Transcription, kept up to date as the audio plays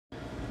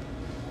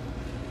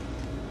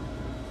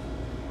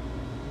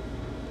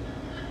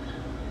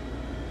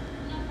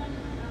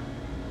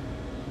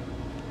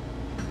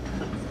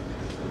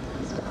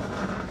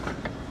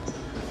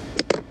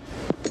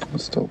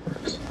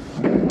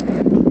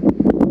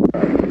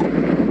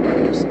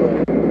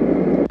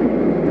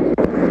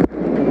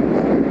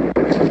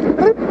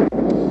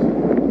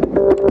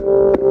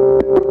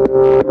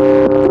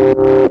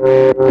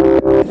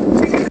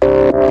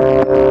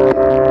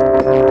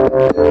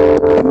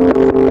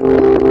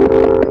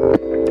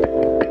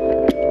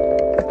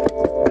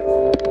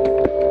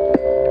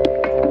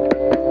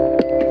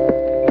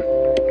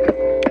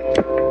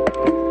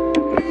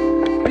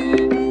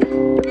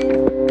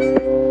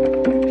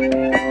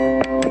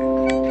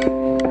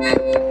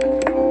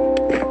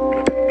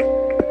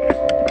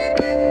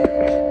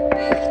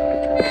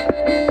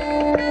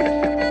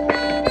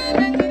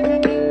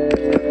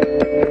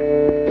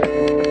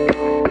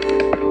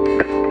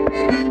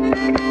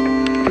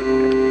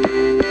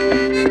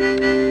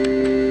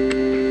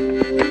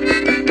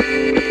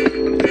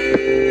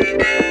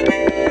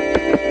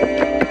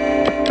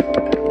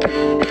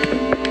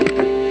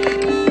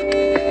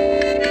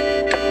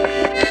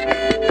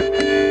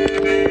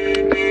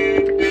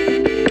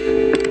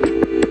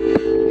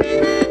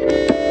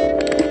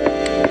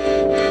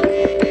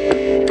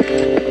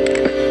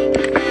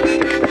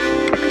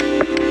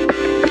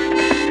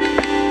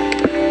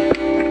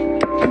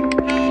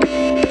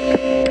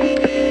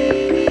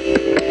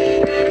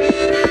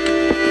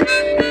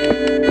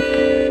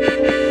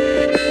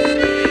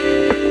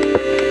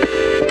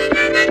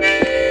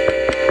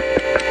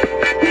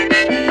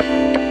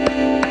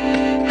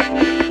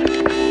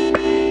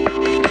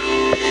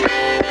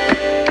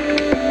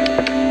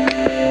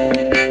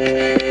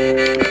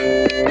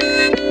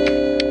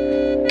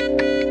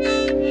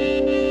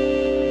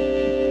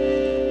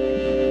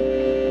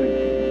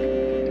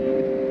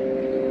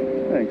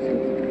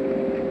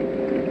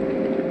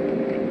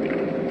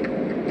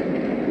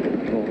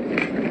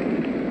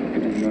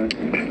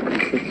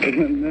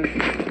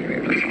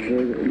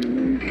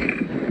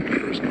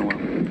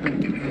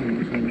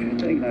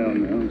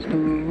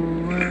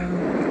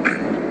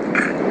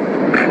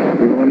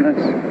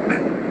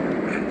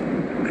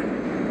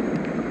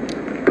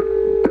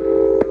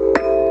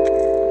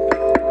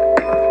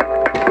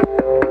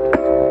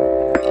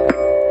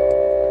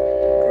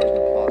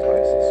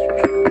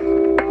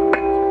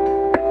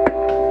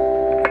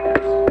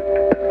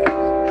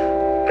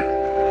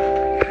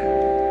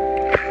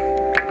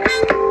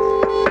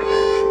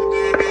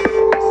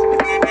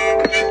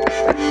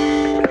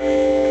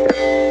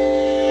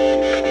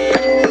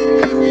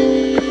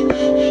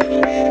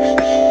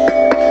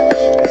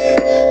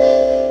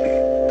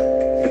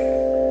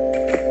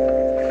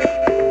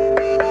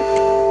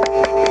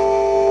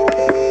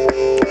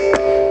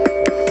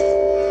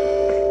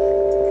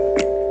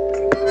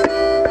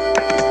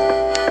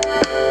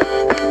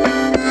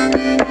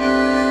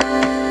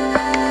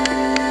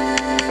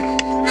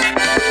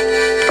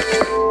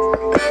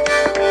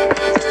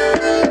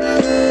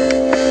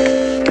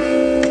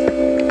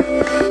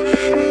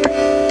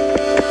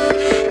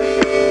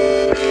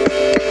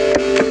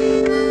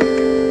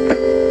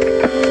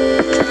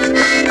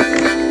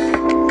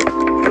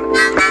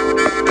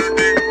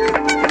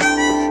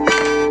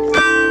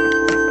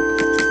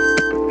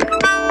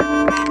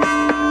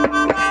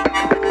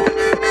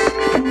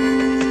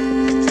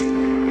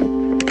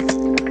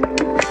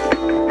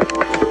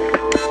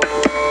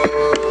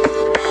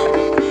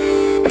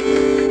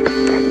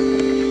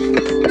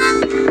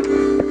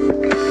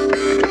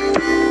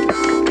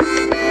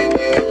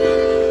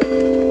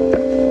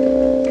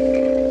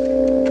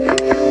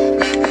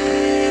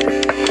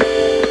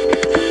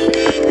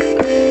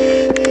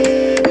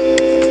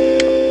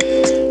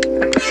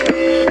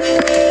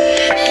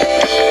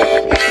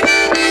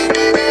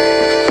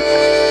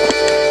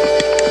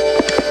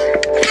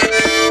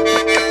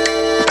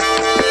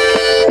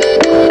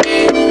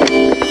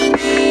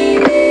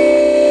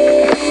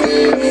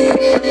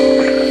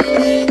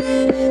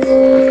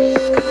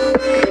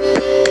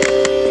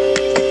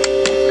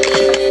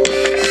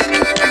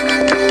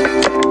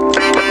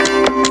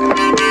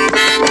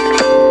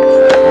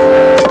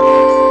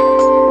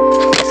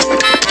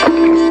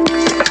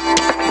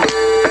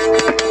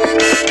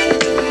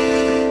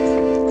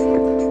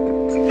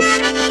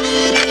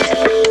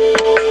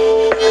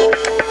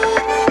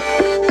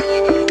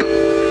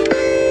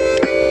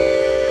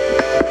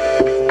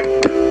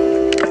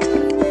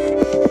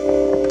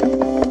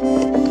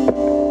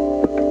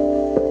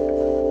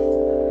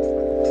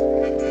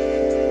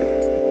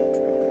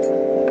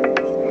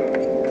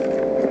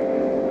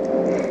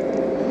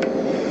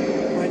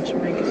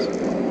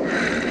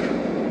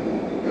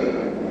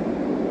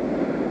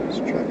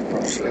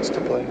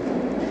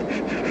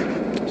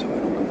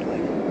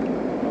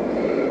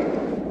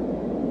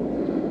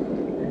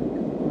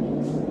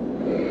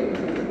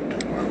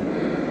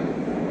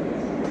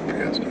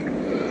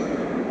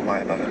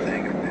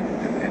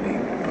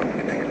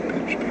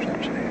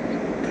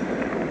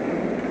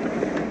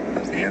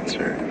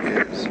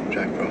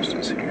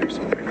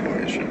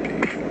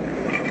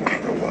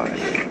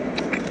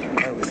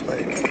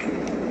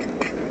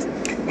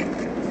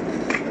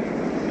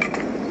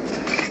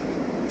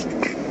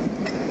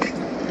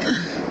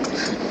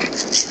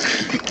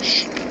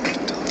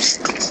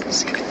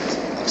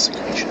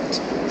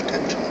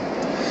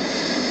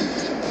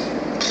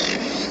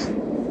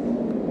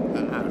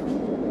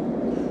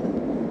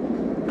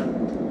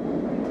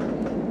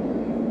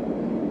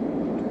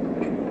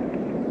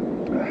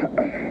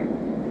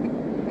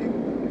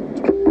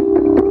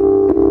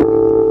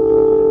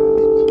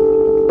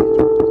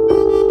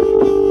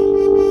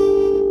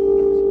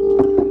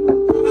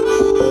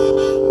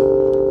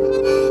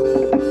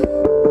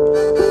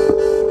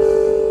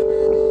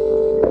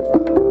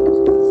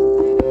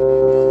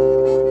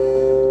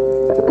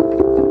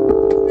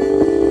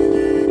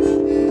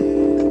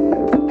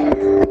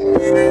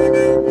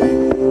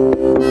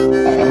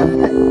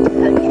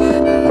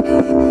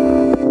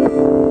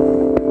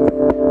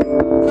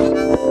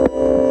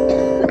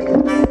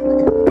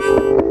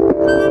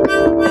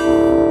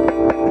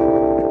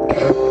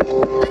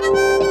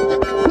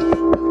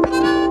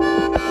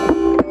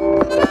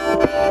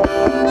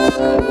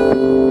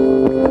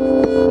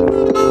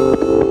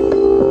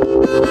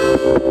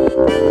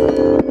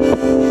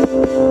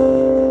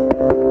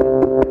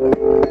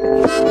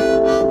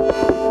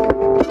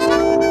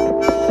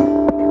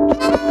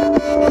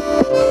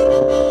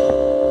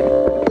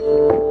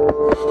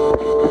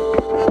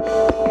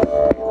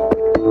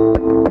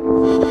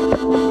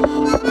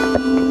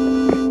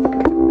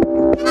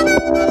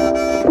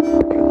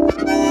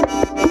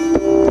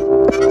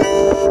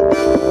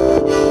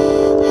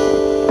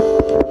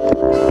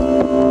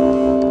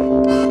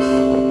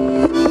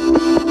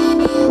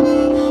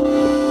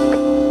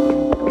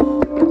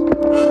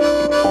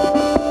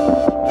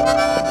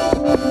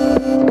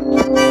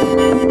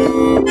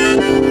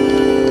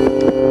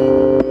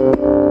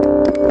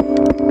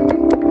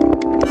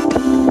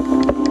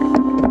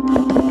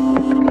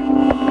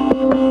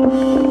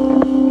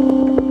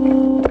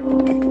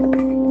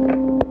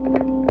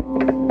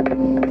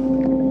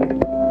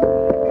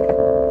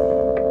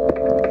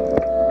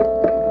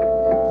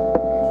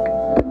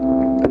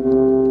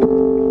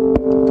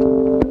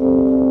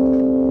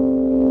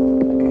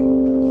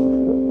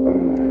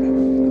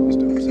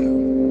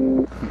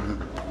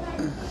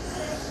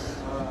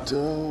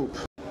Dope.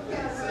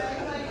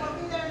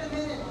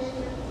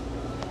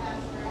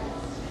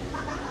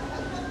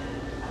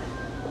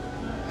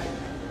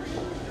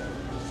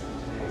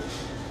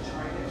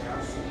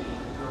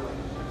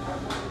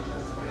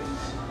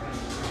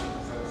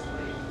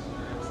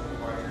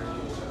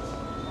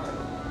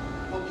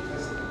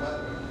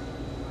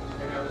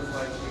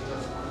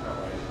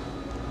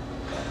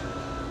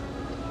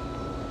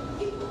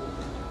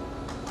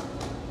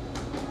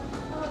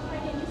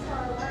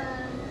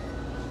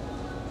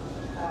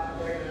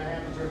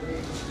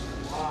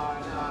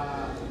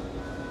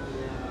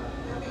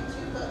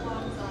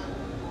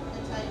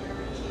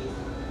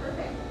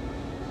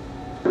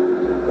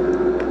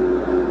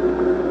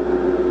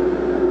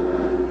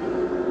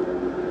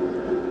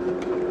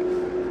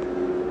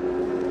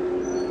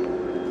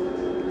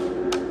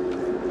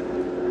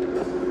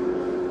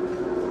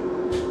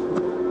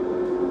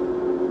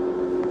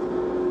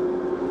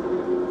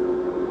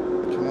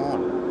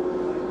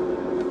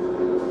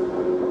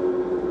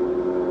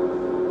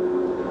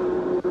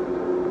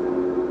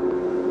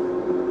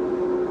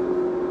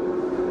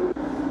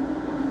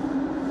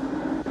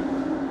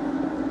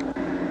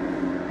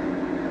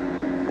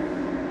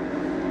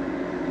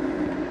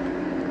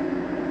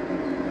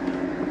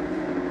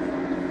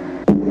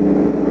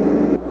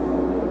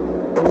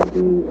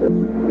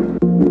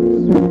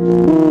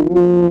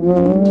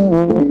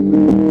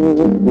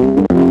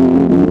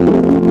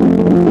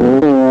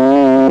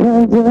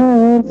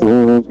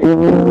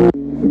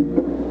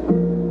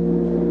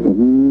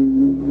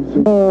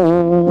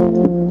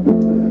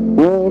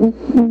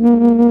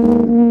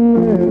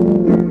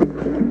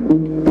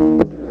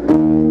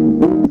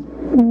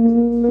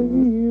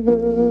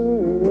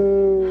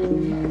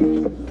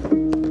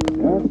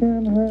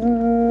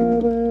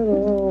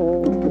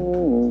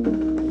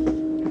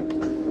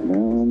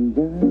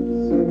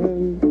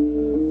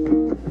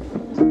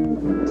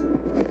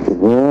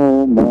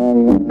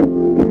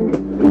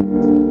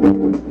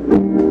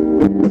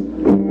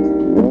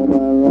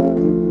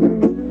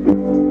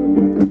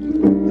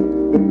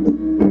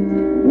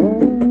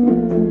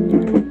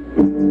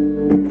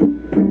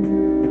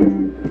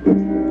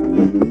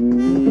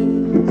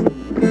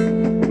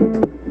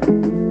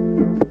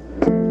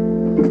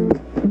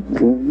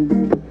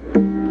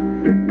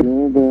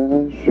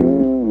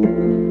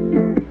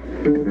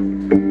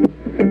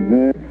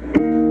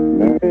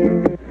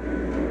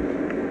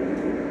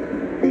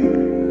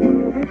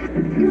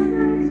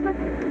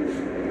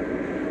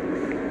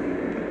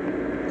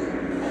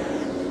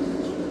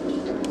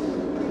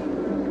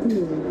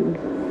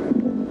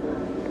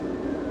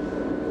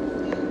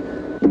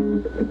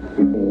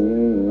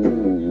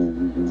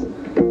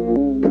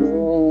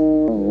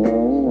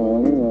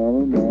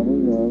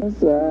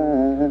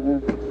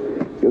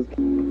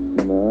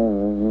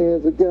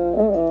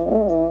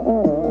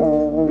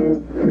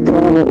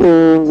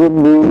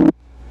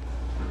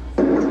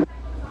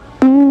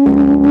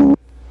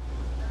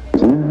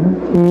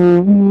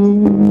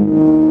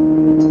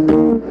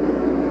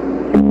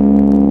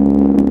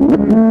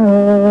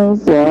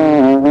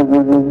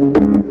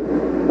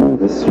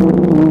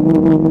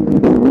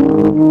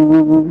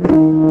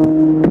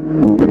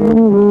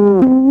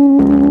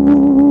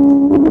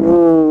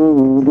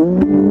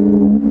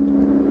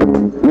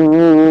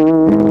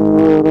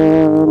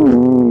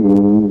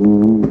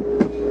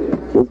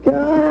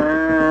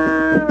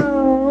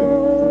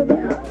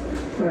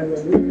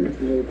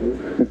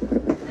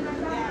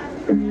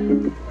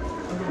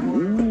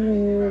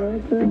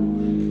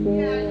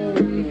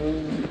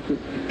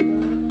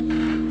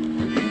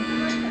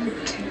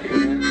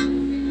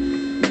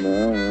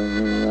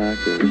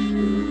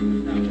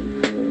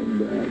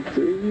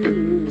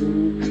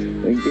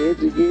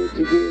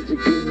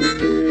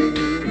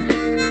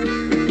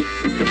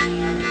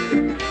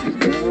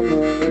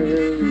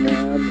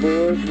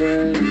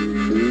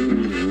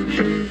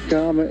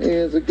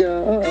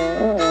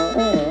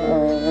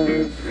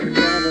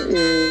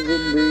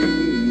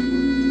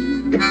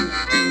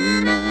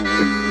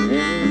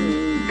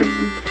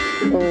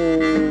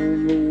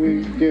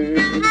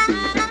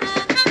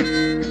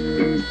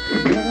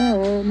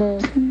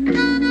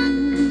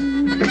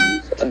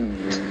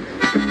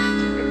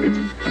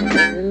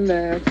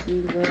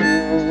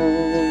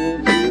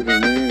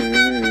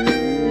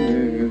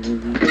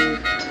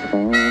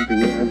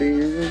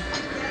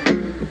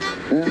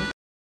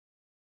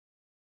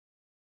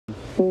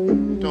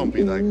 Don't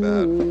be like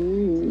that.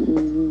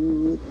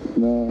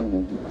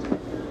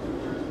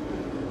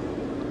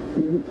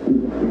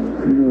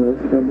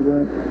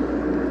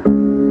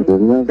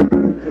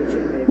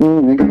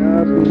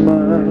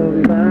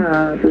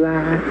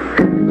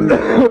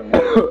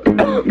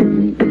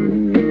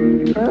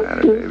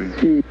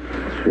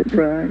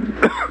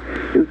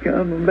 You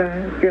coming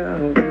back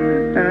out.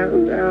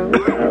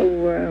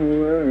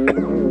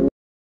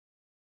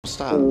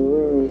 Stop.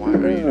 Why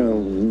are you?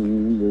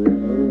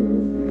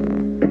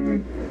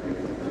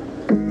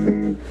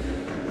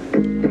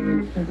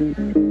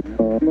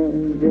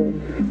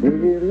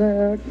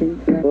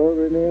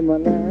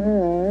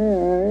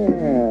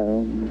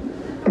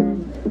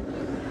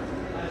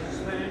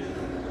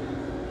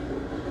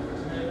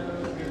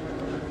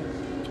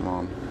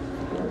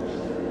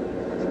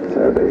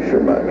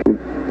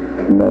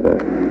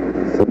 met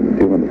something to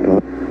do in the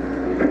pub.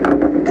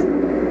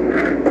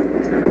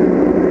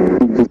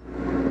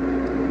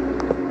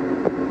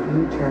 Can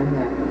you turn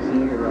that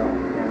heater off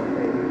now,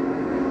 baby?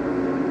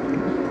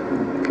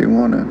 If you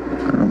want it, I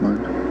don't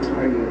mind.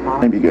 Are you hot?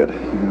 It'd be good, you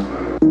know.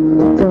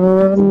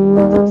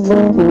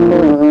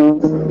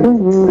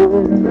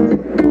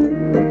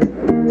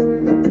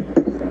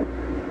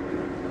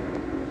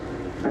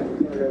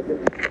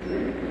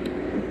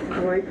 I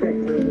like that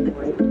green and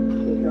white. You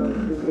know,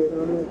 you get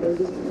on that,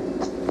 baby.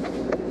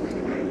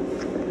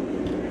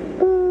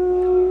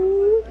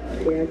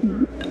 Yeah.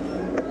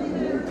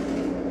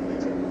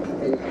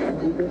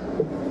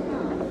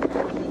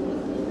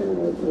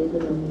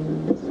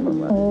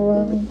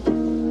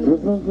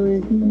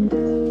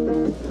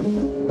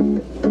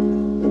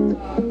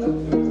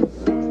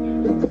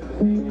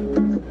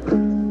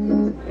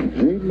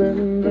 She's been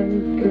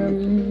drinking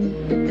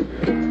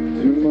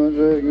too much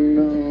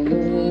eggnog.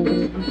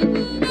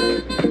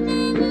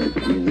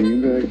 He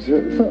begs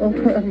her, oh,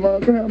 grandma,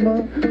 grandma,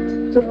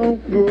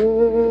 don't go.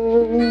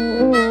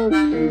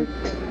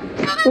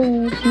 Oh,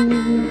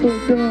 she's a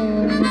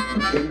gone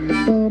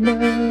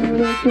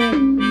American.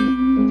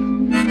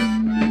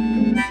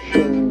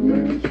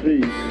 Showman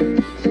Street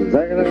says I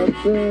got out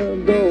the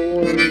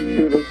door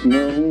into the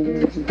snow.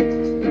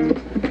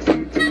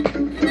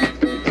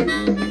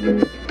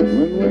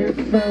 When we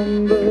found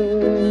the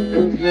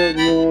Christmas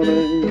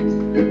morning,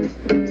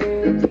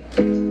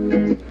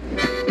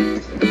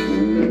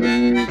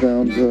 we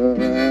found her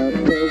at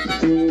the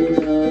scene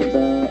of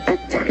the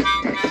attack.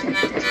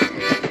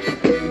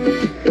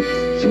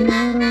 She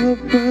had her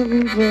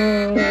friends all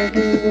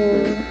over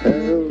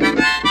hell,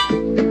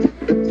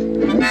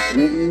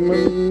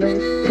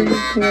 eliminating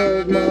claw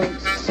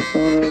marks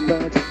on her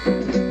back.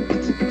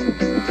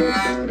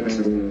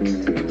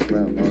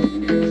 Grandma,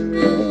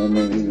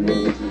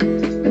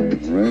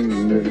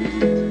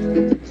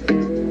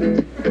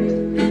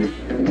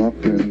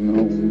 walking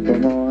home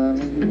from our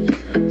house,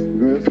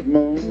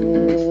 Christmas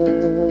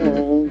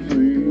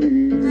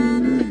Eve,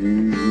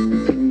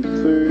 and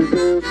say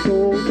there's no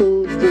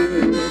good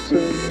thing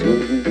except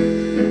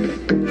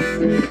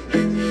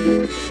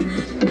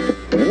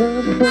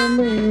that's for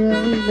me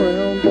and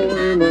Grandpa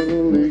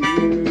Emily.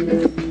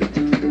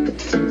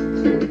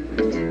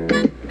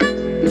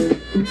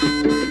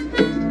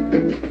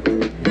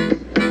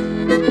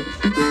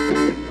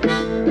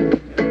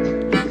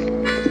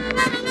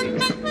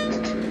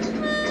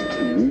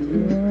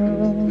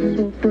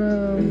 So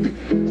proud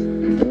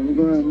of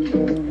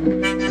Grandpa.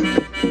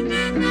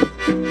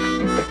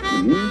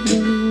 He's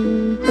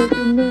been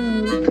taking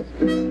this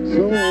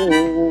so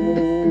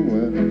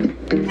well.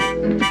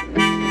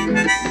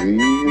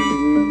 Being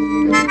in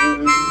the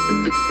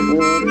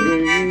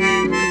watching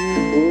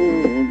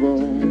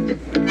football,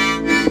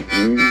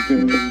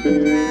 drinking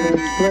beer and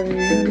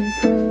playing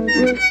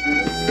cards,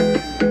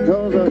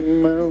 'cause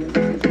I'm out.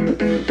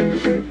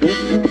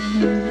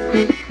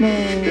 Christmas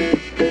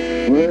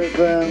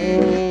without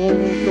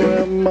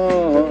Grandma.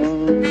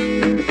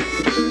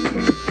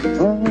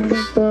 All the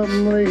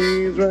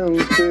families round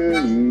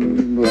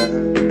sitting black.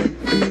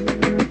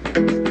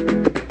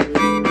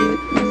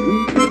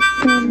 We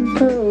can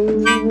tell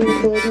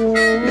but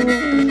one.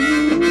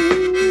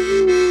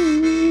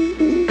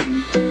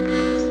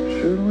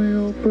 Should we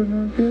open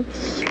our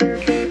gifts?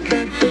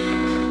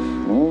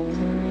 Oh,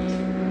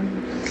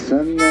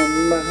 send them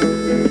back.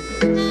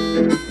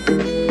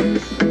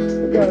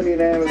 Gotta get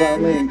Amazon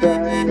link, right?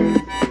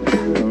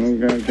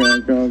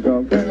 Go,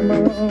 grandma,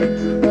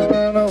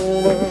 run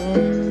over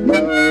my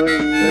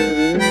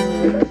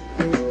reindeer.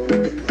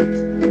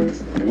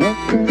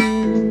 Walking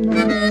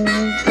home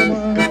from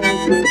my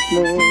house this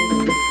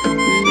morning.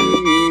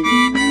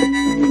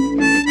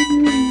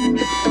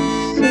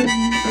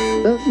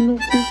 There's no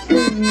such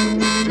thing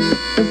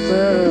as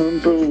sound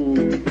so.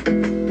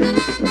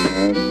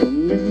 And for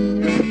me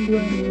and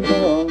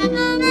Grandpa,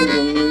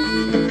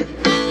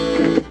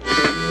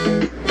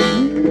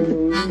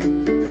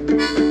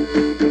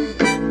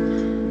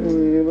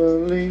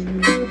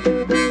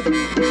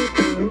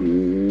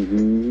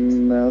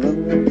 now the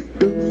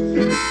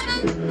goose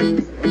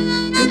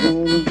is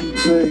on the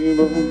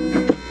table,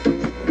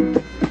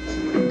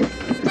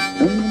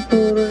 and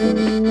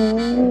putting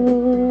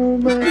all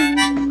back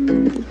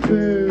to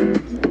bed.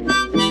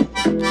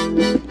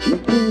 The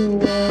blue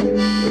one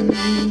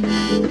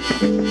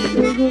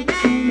is a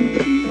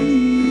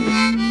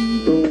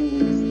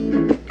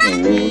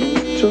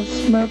just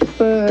met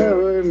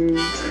there in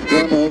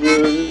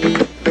Grandma's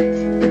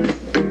bed.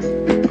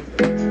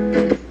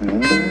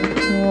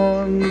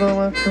 All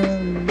my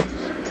friends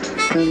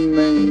and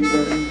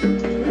neighbors,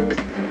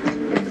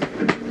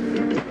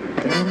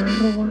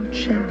 better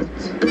watch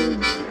out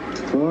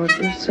for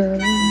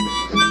yourselves.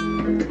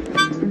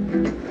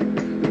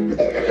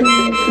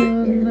 You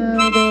can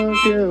never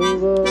give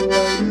a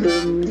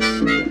license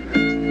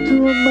to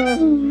a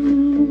man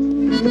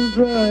who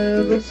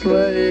drives a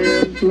sleigh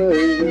and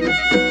plays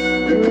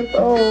with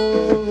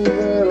all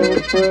little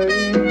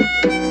praise,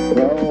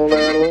 all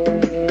that old.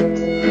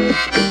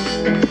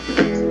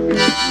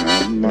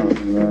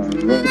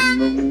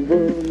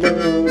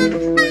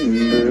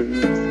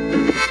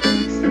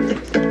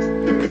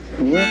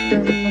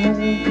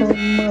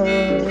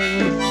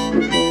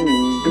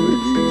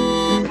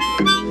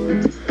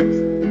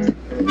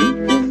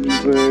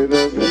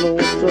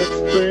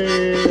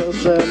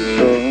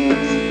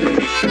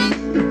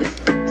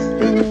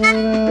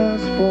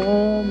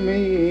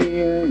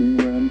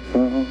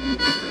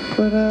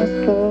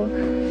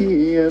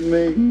 and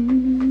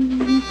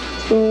me.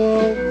 So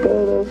I'll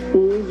follow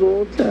schools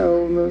all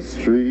down the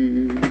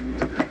street.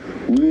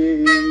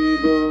 We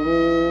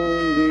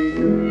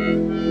believe.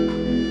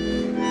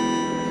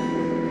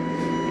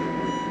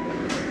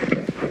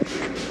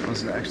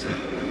 What's next?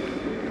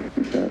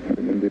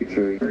 Fucking big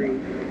tree.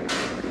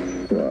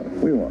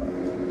 We want.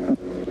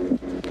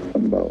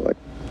 I'm about like.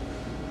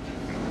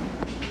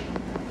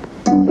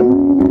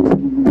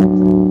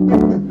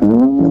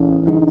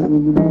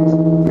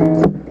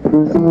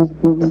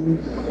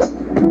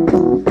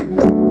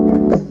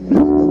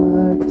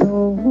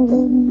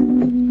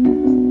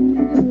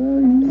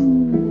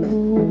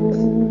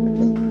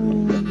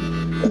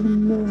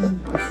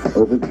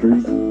 Of the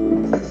tree,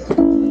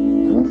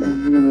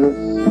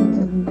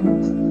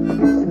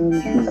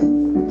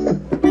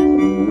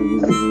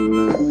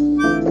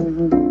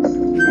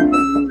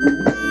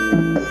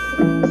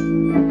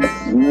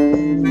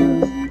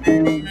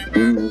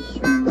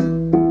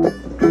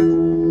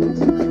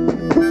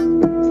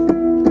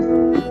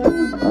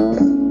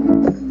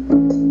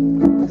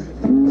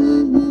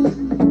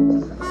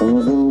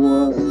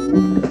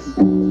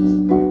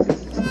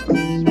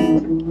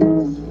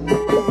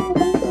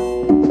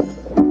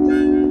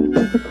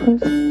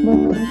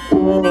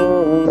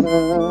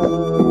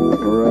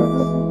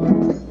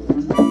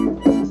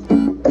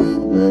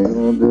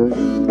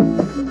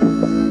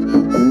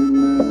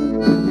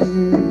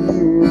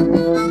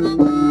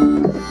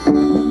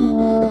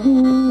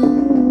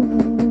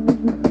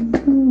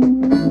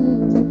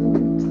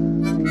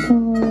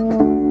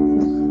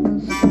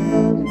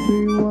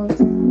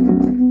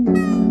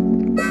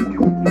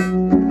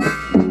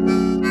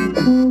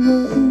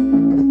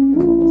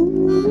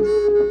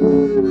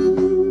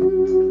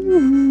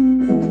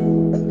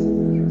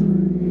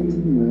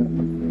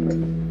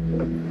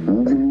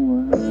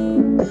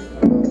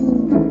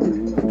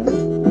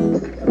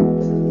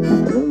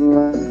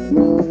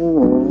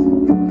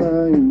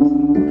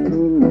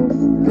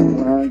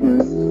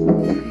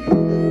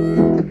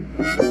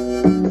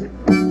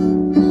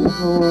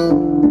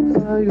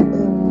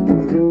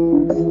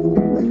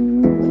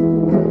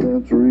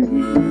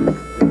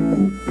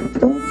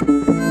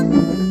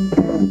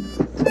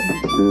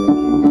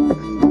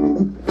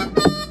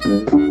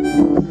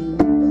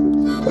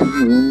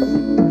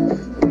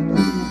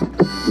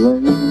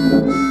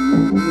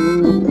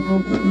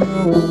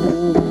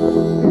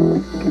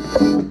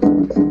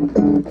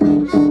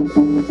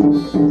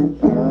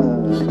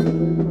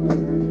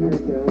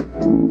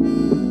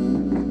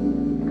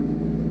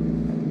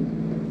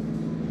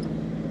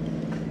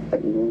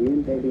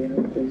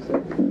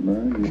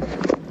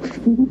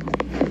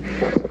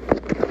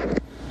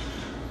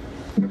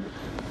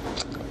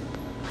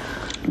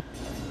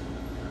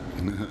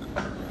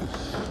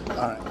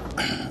 Alright.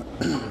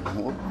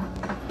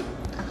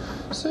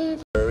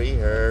 Save. Hurry,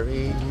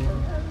 hurry.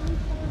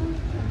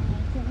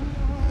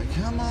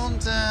 Come on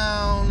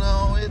down.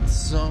 Oh, it's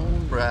so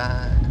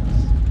bright.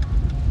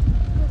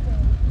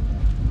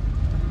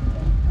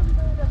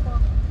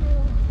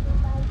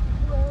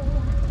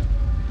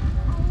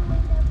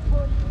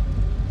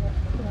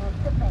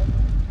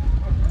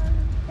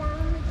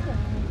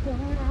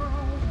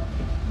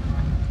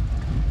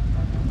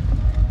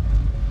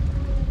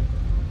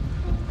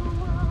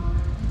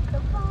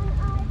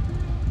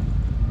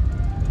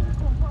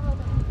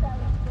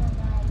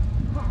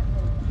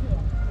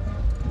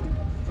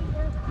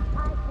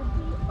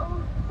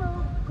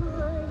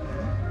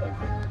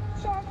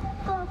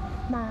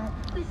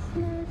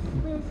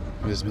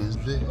 Christmas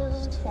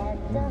list,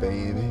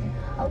 baby.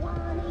 I want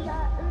a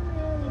yacht and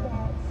really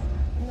that's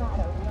not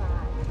a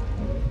lot.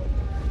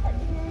 I've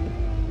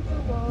been to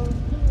all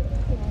years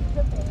since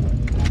the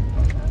baby.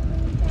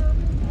 Coming down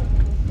the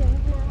Kingston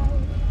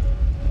night.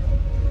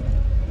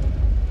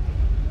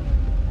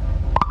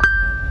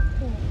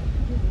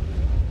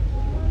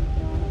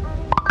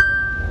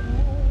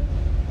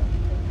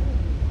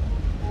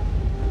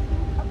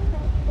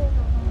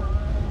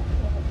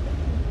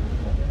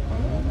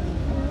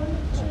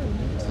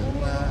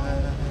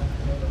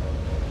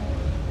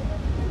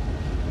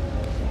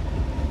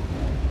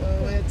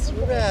 It's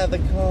rather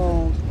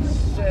cold.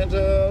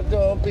 Santa,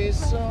 don't be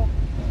so.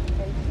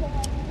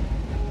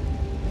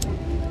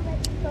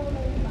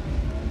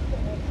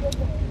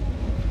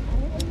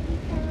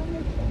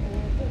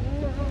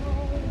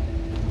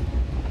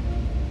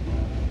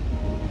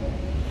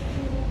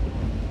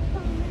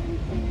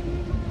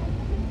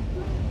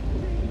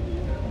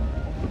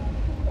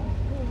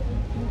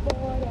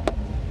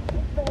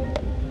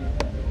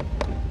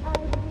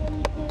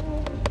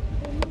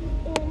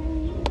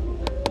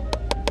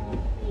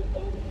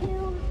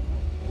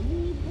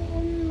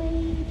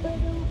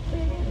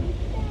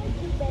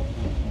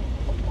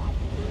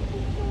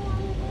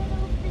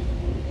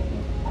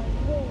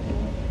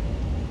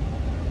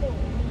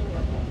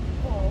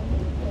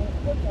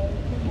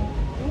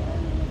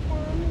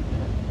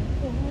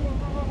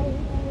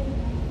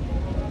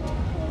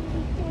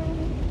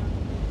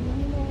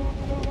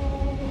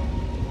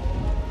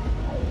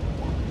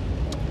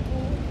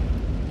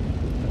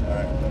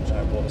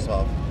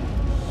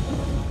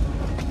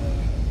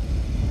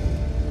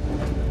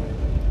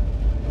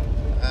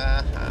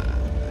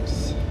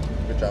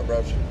 that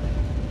brush.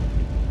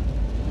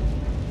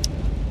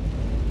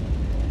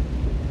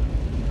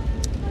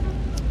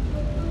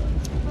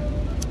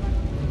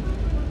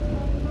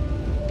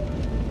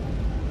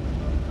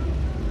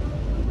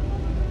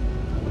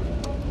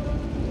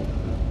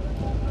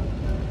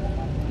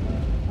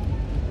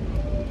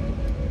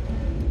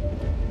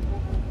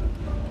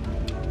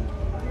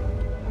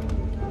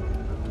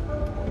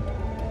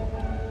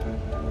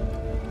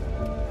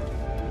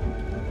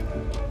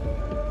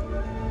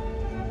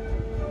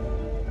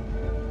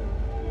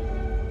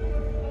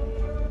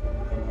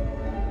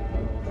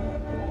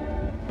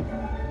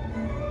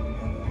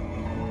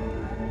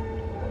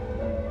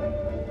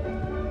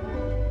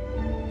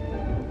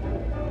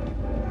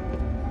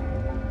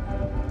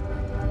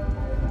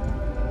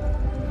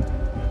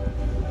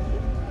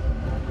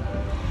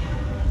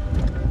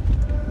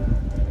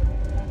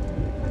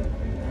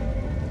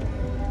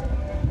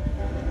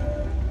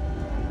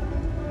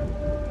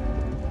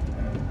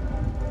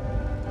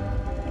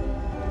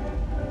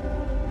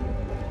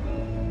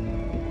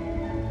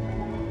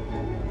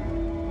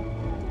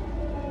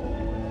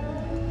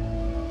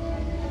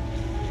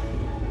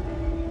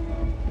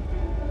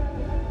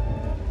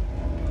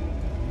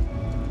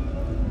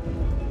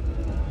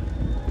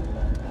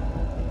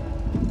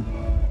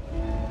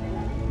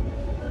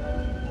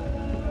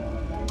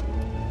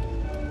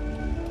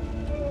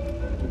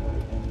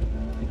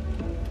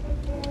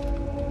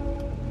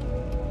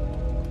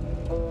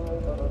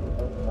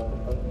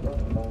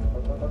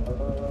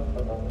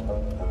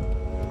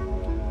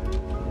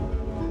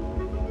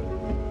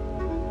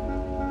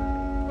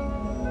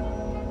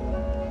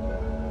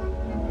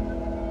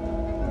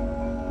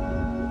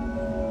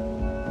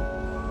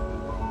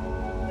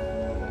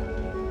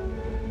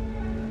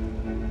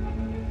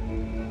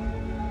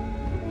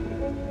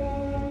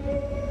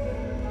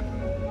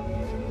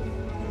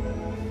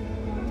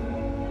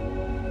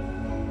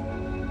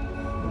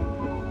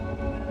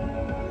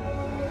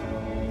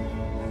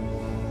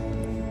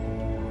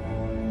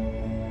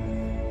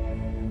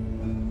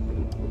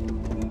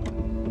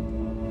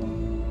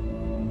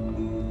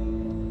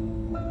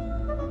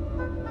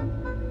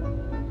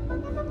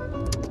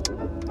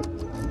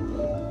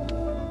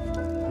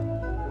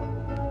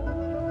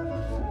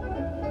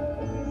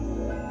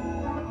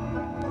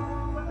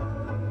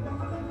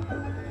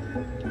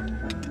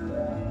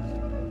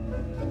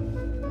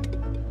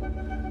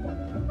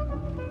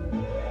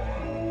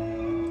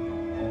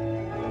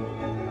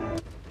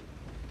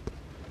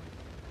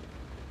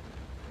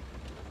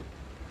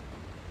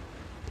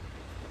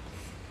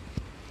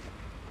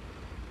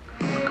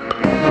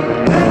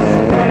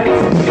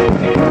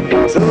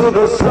 To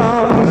the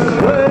song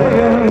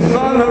playing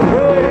on the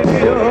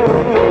radio,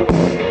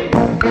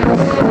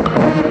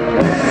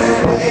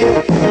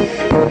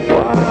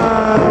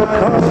 while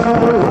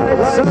color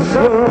lights up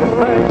your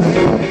face.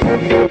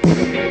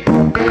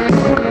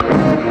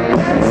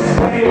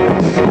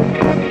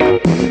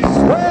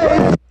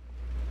 Sway.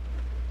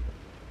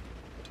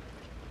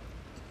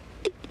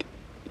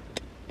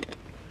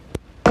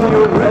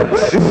 Your red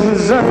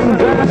shoes and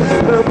dance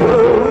the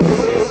blues.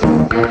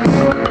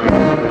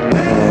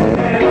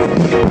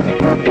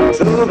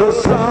 To the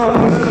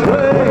song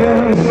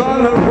playing on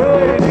the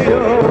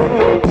radio.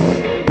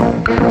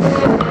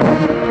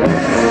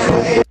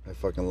 I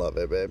fucking love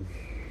it, babe.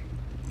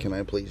 Can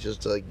I please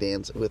just like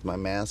dance with my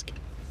mask?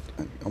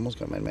 I almost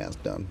got my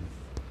mask done.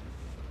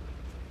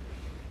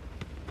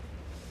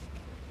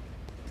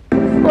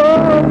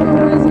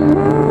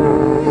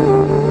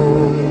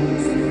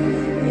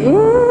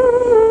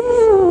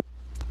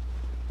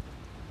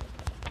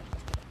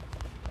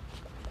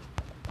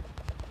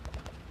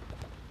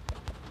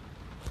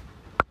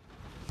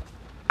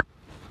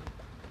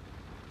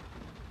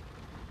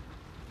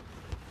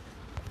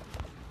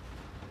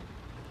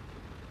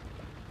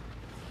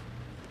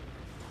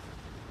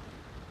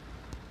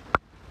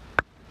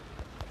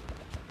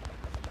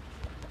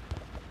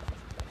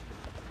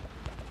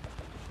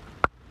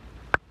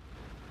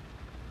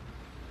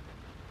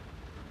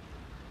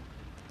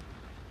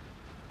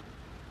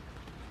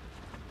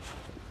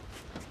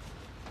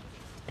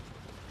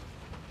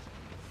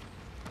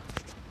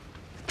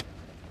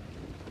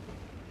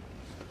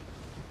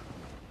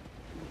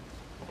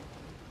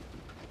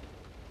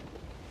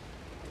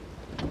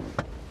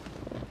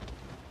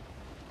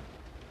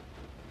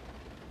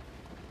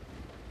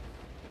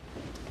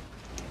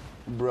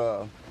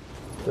 Bruh,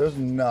 there's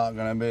not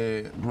gonna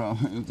be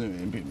probably too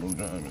many people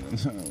driving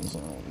this house.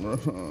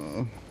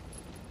 Bruh.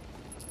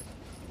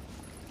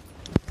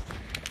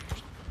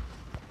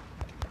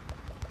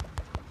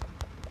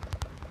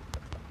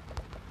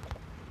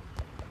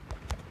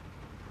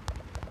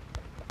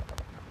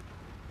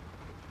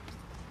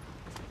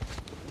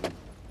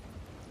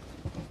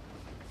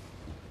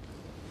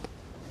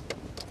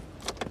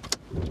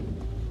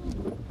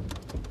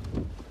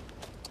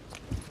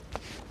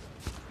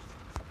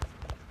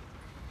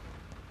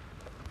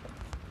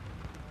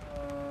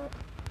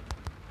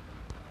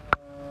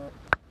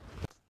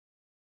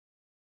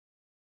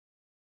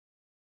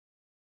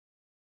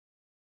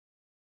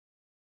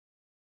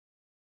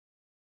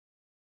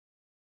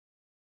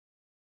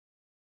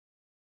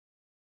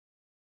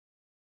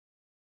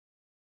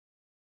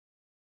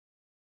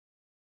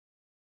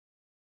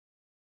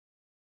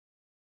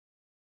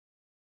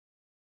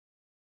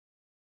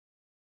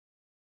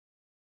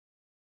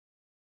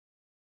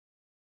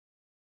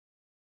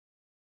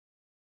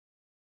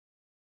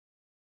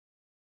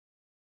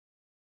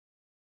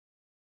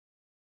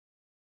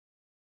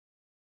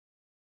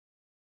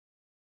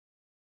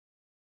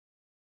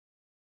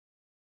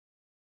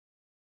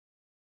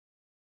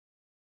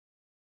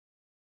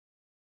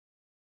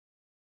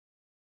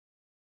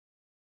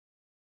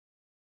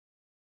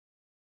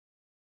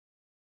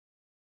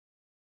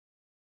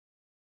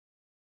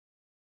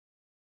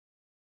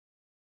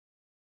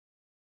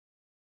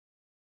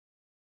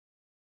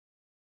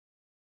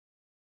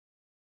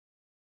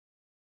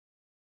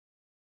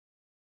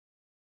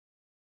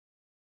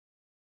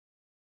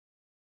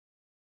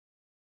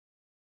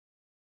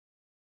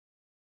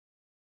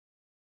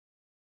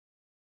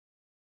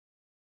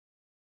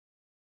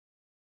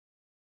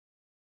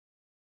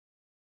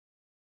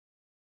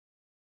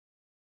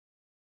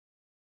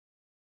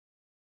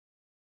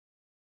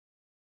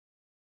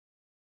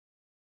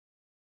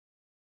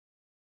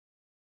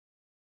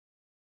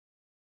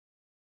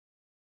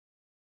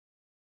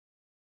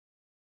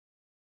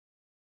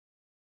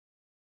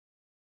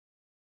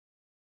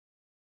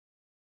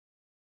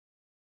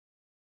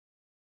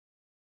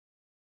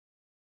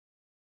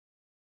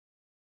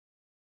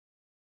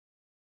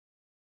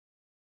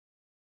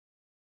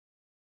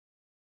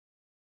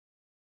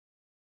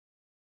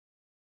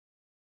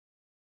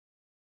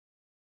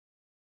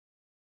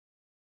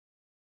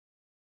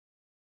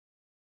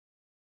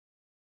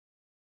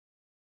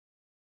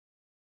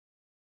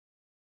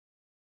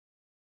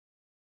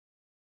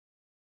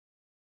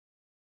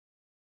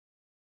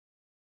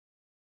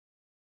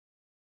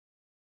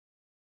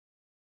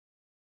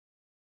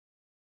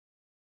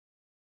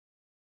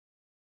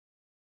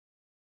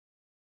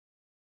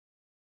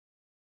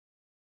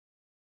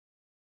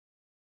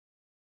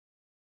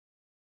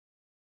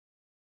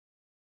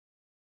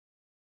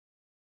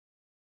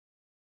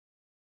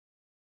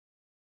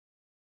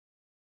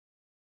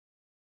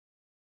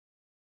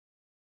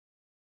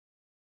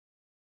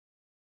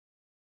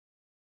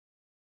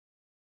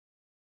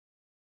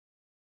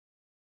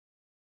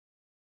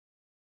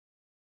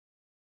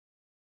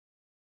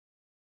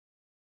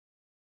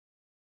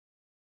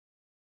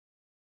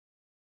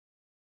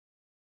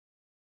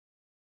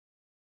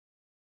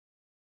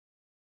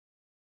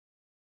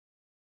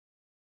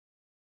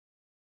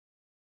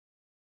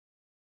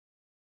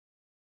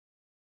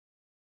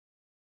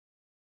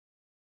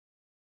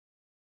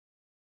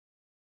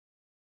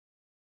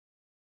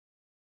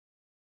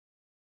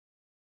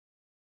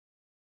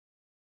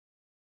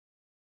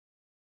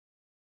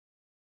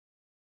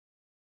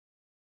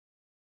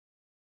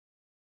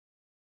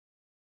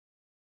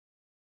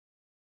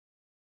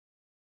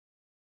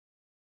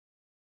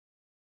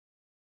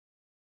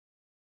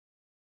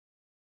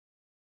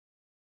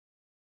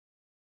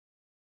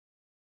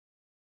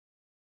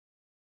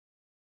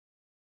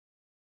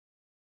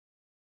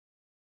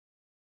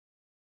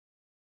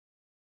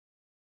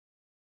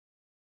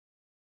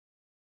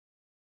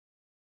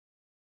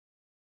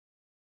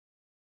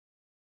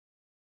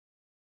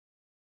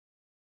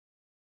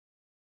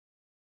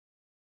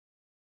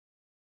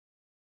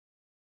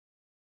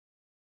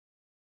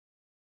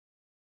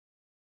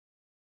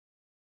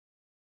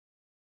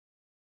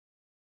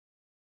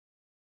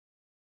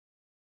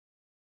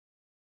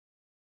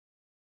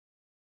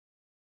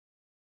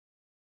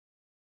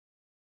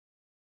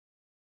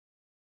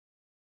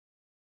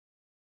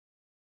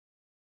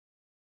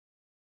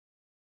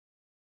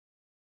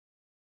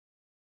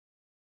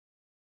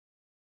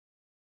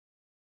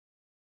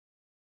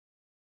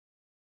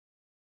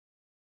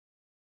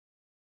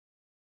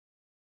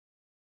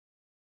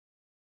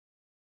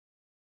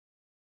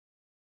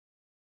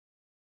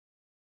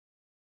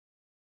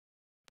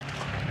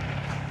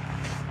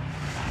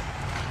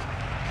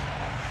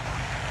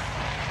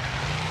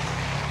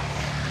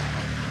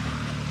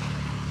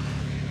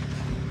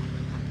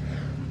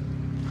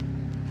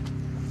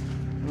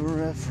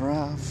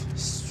 rough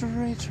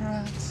street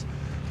rats.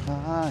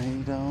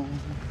 I don't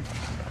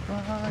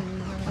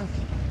mind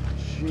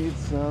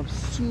sheets of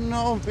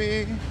snow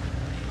be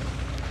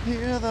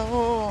here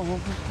though.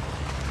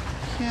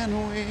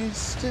 Can we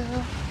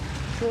still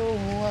go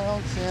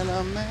out an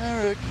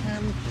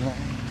American flag?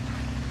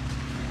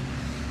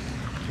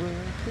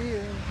 Will be a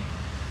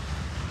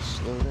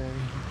slow day.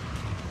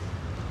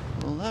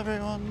 Will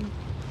everyone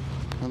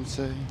come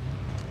say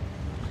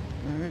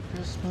Merry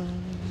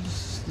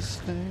Christmas this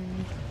day?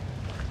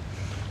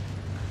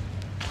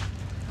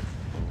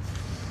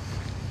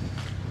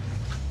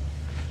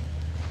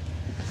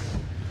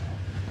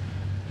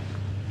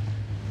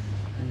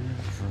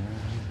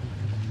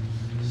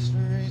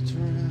 Straight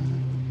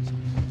around,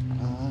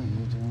 I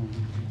don't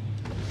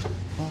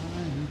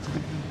mind.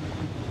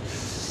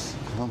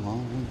 Come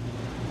on,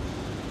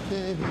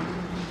 baby,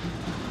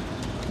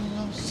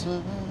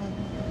 closer.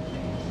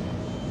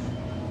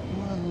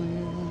 Will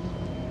you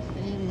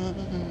be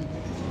mine?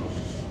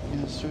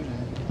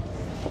 Yesterday.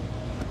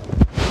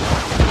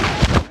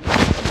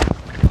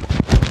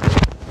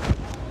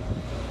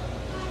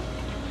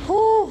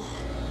 Whew.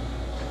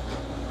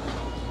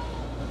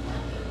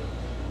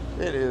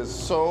 It is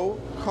so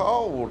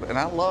cold, and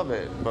I love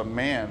it, but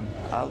man,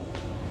 all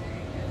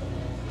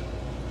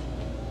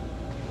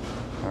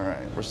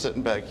right, we're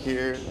sitting back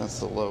here. That's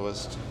the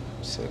lowest.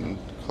 Sitting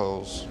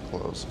close.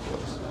 Perfect.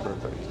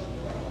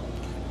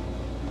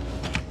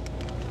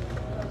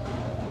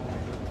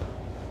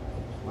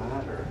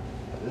 Ladder.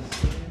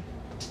 This way?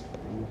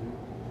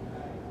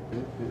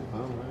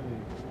 All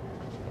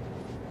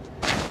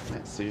right.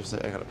 Man, seriously,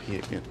 I gotta pee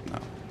again. No,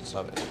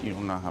 stop it. You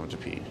don't know how to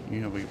pee.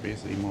 You have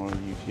basically more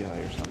UTI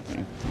or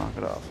something. Knock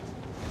it off.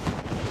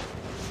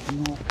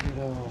 Knock it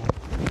off.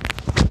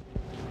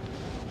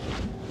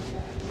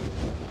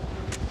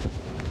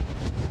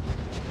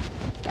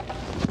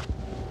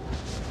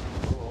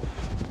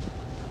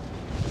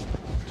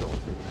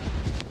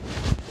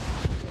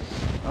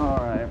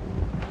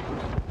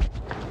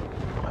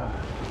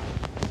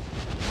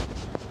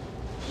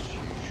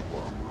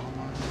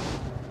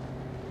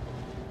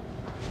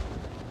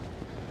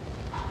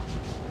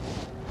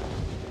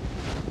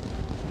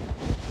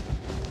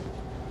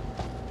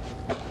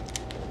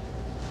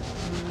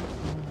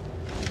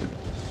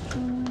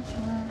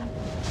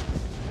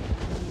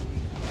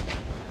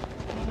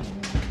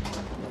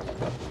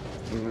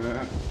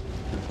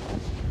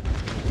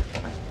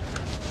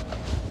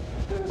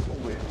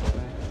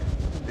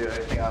 Do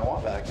anything I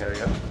want back here,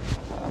 yeah.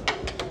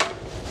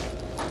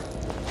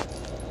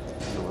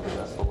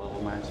 That's the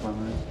level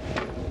maximum.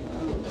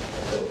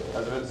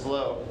 Has it been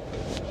slow?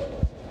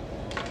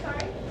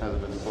 Sorry? Has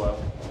it been slow?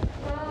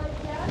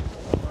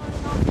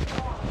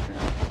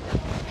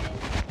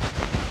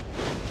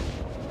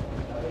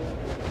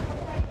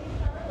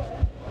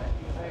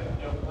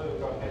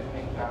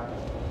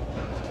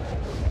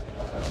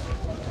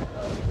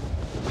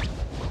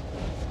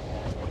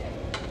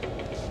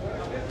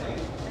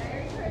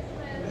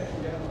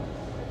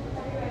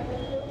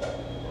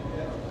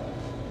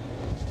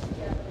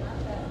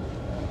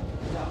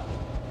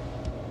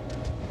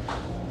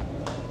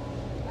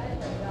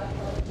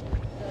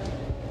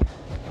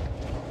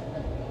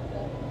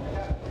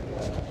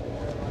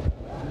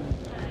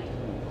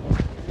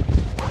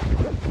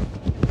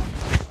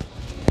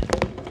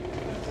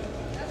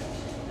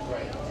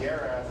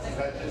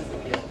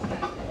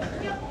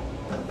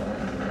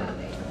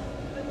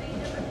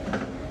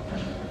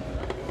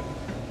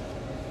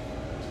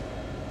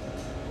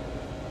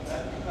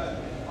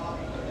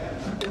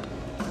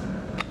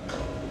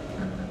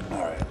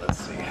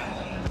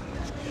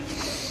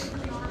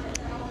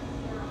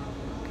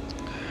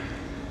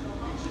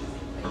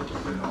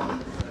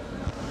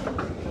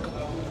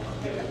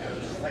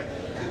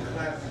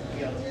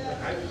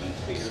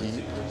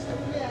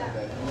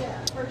 Yeah.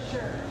 Yeah, for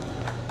sure.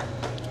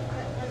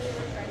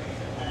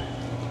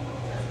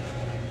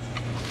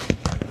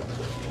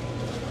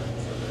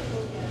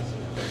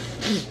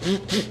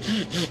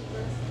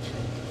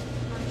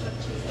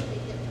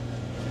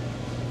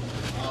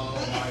 Oh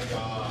my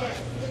god. Yes,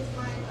 it's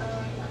my,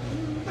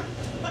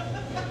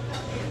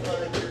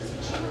 There's a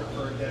cheaper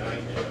bird that I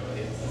know.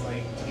 It's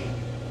like take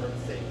from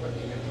say what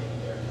you can take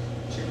there.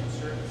 Chicken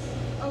strips.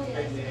 Oh, yes.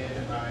 And then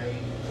I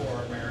pour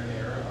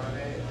marinara on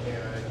it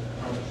and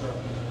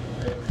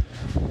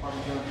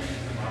Parmesan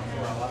cheese and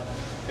mozzarella.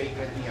 Bake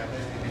it in the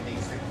oven and it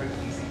makes it quick,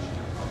 easy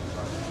chicken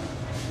parmesan.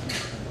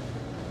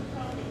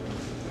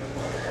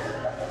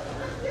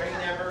 I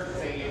never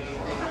say anything.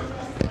 I'm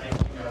just like,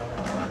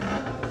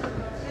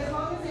 as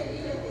long as they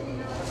eat it, then you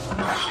know.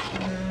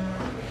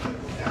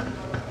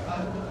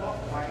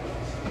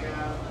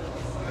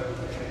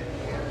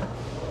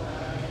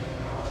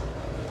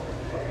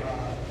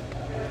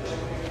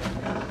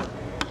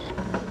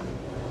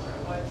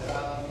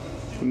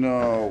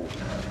 No.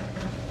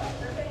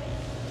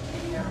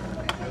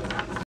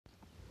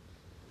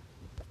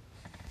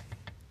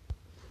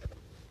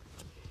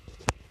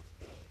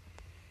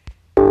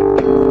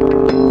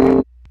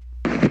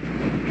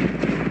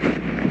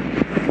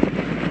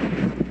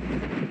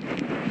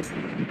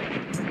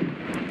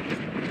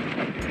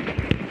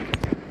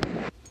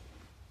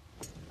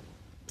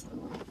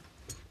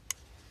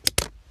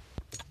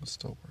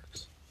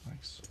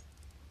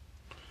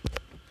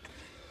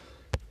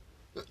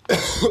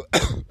 2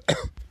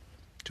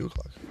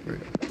 o'clock. Very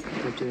good.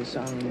 Go to the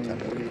song and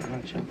get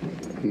hot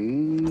chocolate.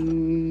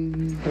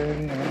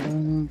 Baby, I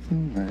love the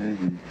way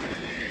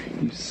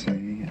you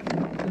say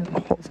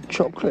hot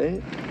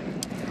chocolate.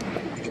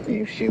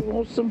 You she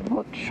wants some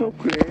hot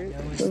chocolate.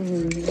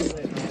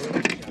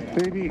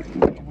 Baby,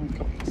 oh my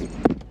god.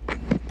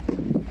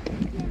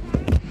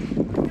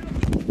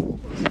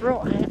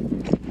 Right.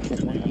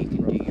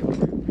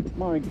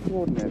 My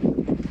goodness.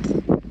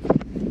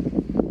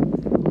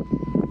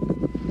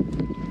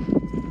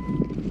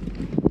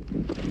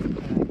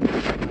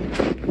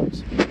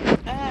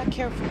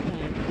 Careful,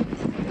 man.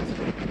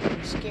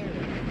 I'm scared.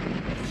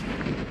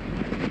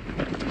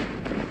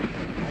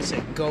 I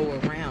said go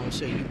around,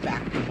 so you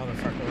back the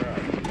motherfucker up.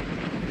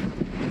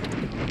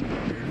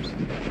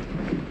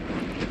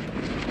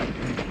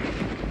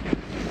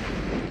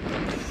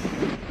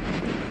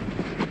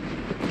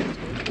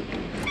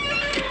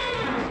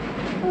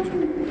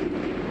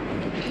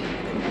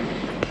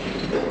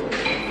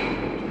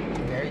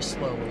 Very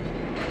slowly.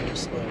 Very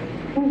slowly.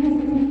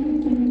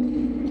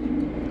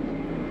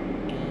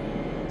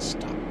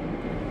 Stop.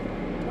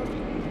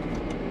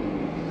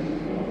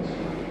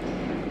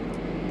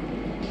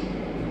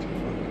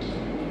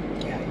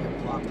 Yeah, you're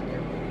blocking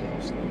everybody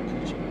else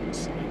because you're in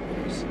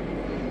sideways.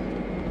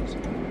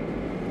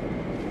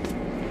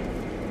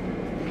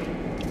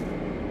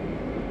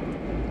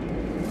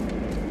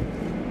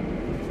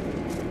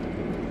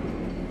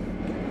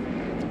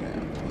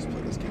 Let's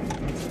play this game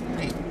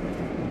tonight.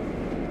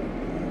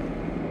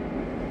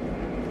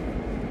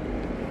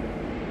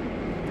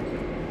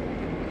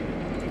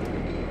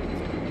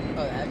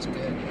 Oh, that's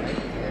good, right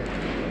there.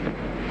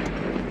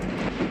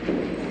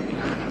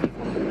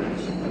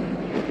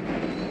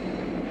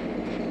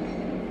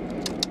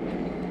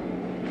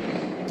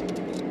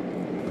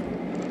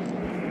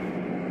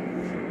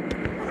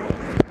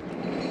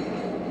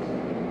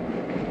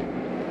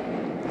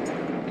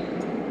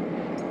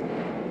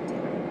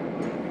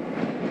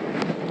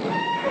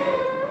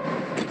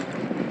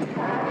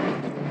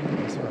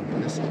 That's what I'm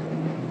missing.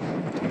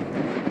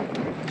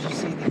 Did you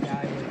see the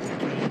guy with the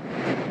cane?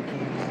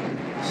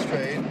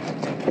 Straight.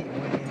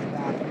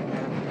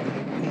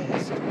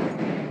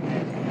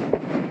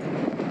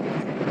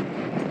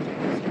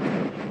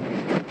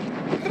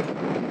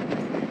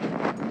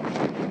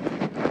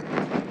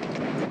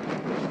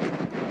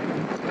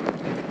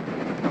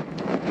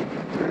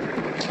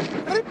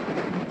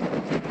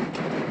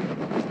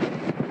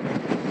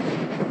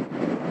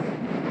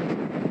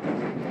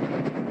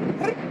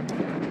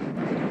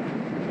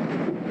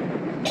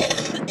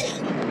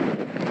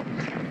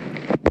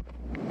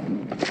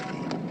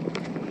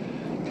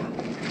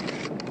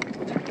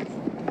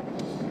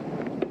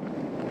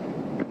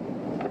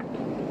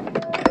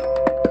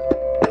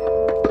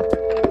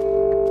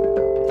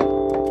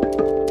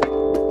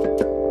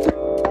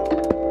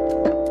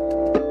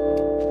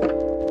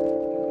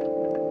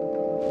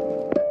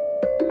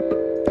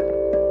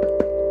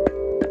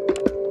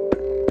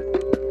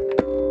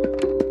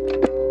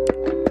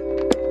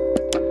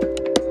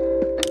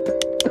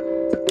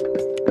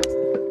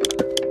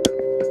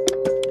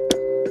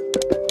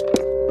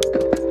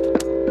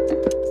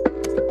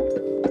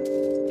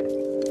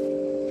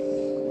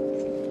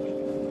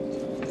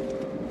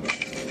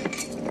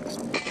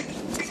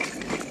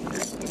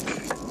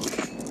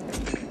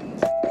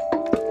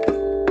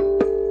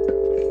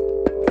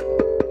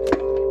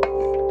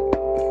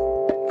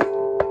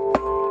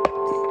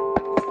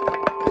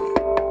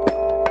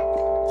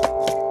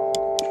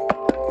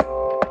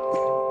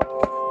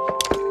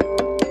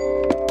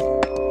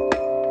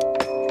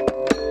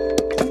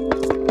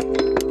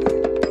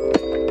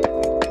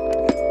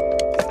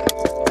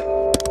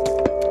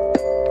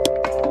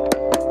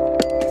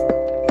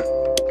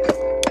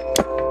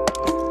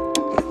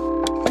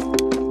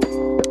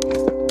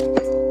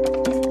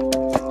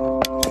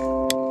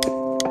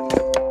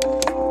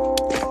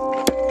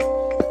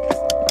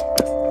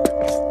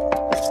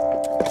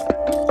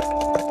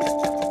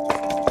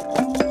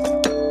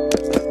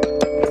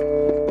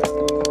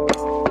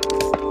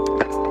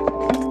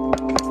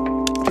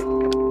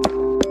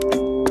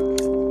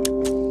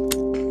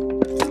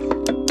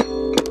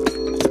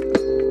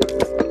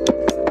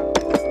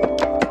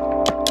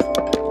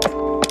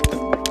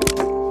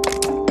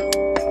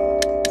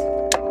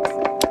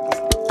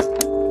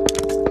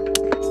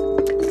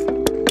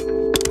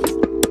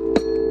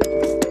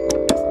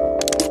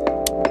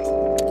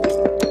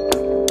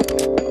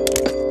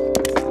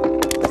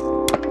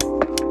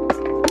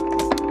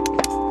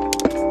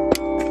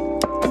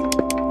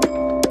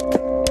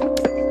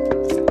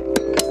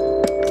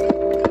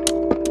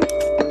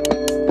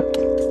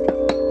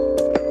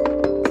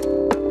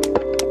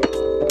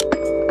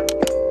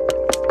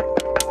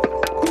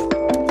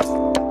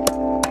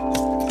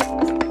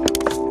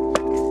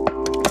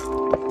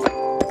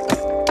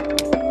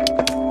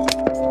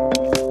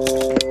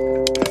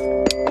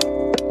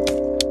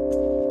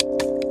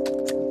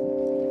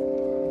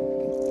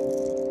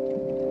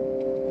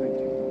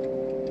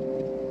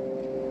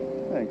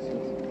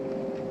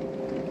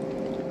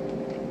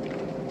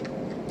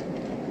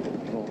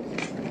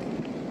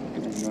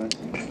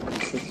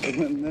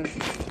 in there.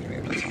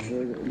 You're gonna get that song.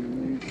 Heard it in the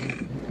news.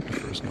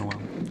 First Noel.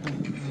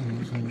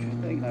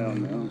 I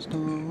don't know. First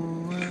Noel.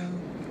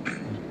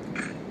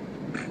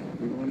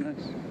 Oh,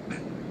 nice.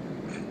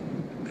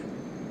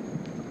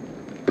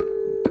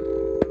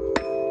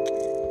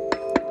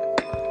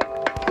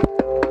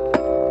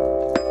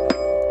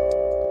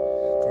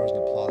 There was an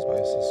applause by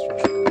his sister.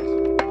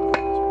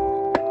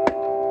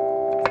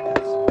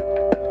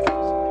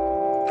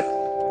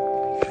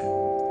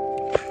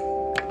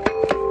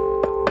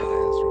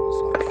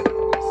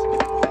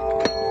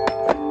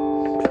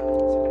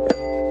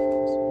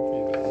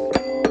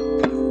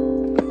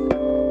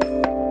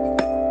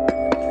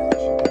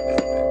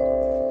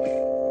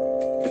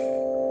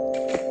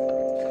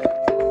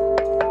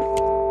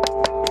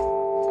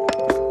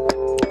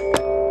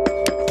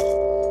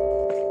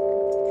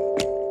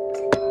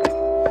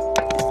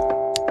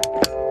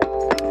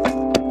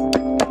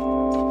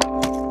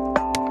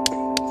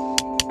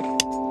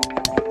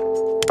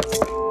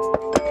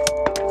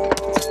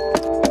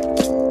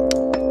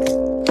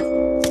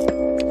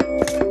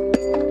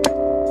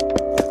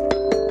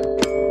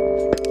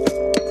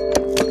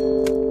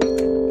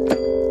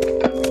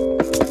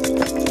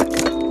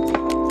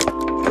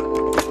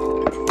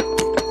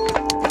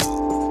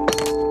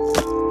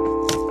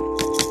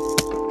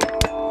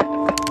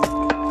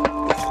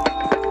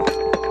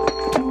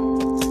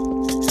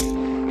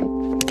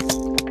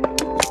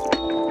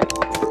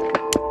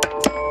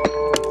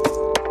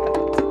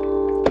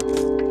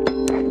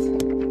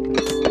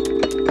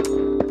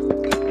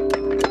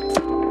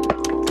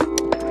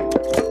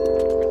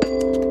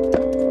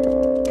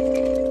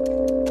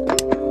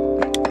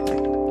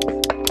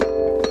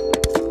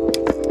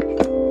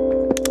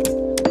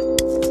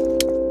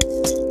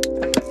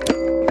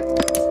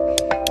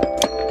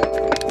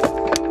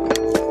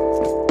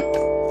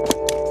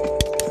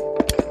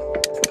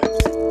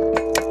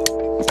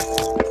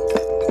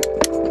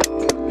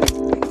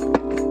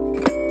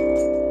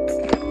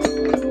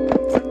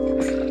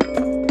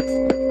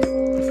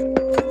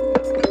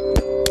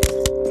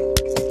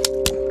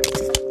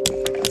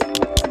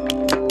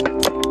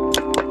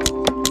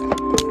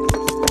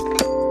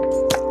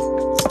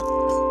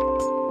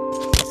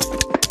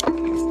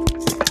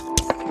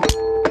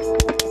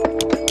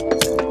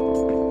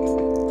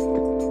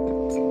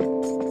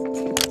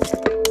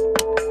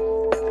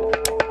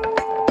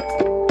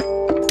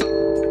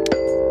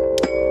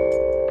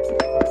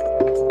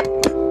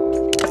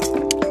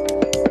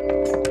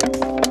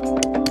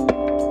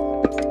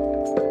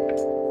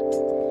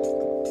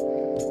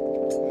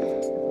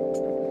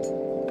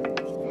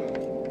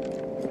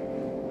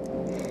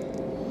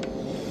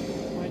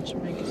 Why'd you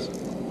make us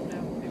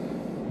now?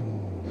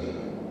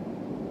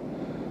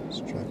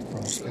 Jack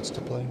Frost gets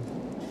to play,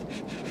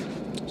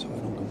 so I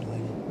don't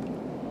complain.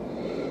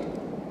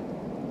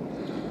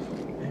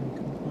 I'm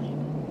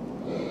complaining.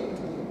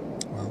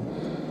 Well,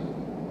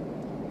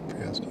 if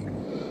you're asking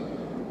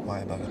why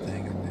about a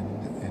thing and then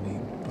any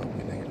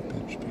probably negative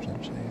pitch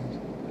potentially is,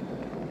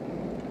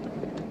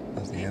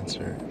 as the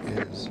answer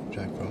is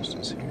Jack Frost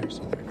is here,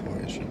 so therefore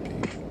it should be.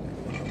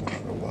 I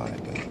don't know why,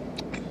 but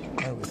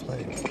why do we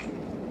play?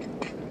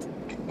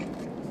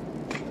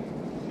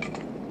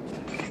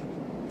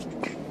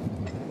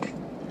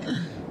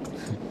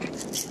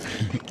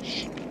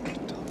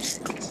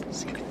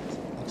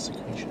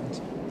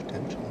 Secretions,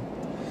 potentially.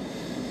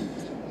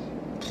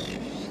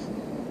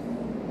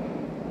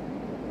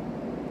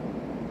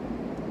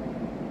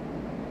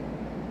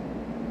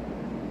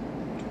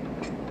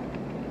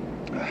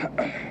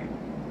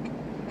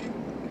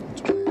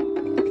 That's why the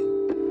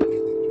way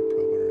that you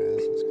probe our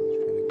ass is because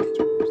we're trying to get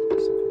towards the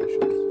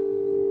secretions,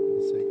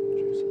 the sacred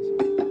juices.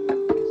 The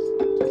fused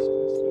flowers.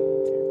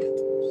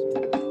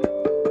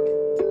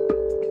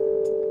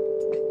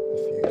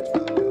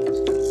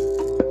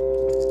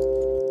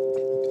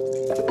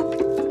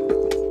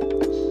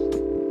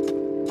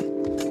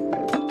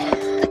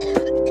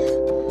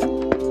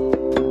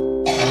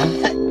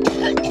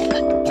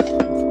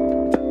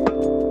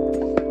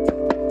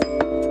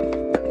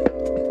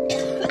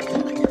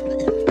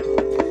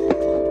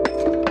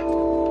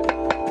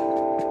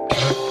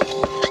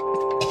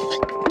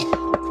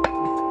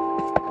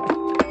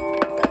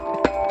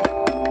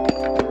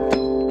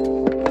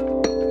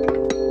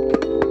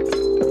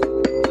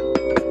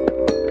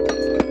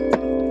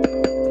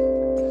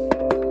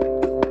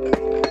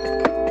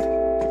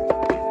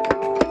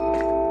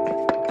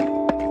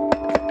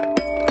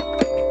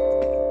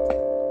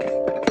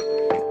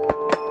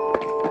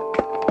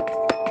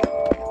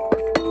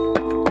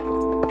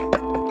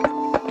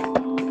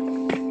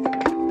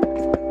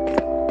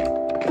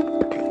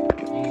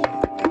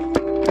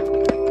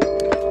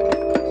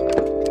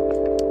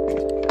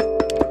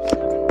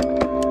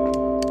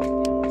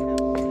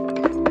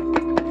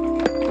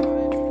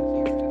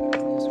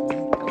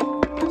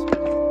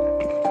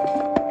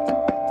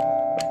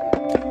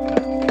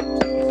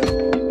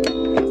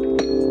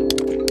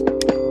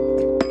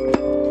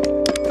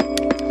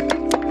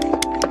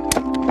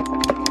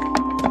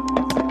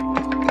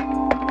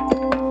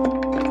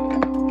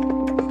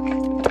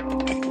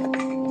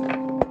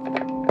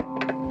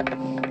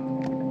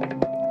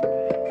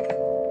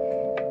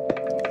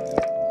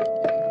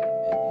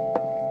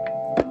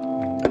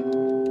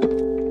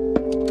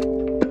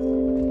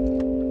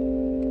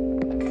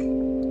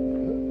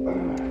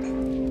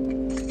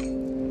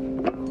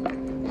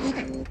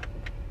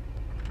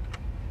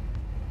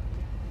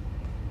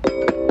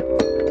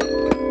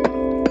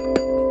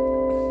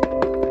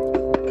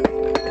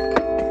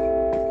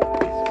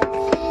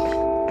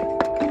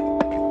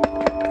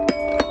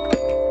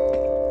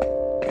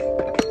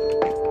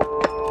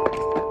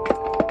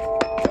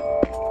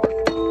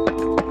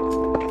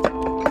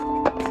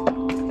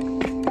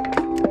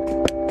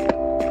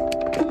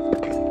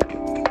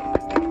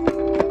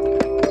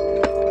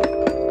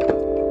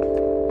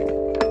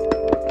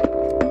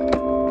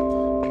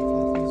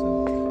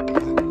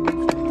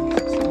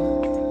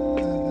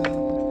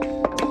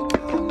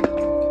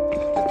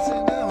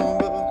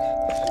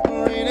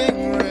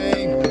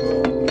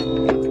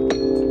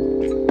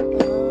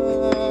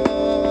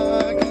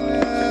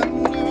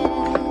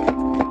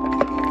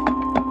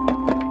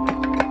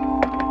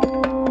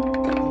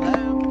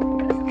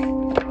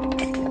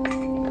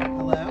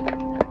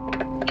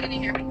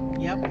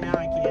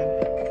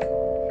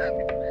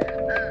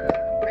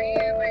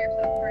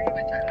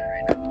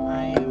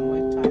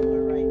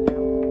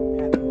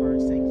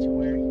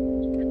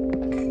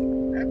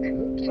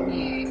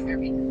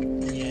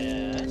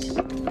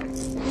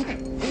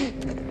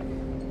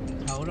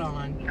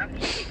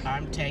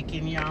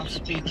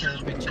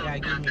 Yeah,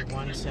 give me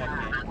 1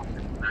 second.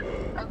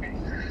 Okay.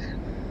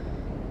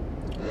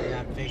 I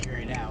gotta figure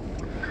it out.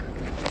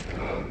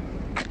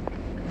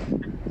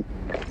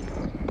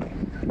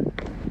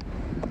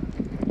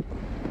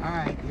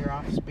 Alright, you're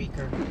off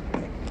speaker.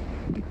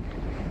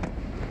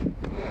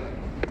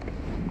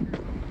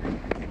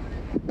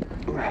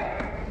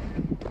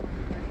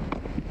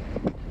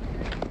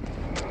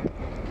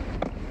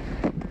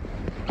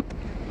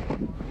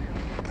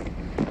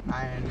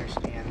 I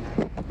understand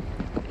that.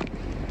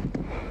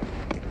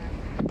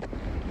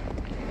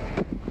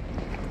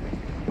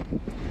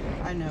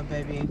 I know,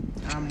 baby.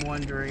 I'm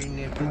wondering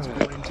if it's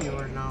going to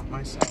or not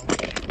myself.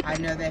 I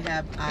know they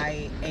have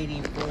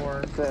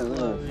I-84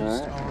 closed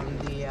on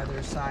the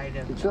other side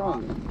of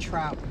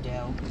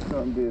Troutdale. It's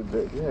starting to be a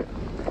bit, yeah.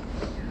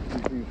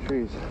 These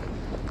trees.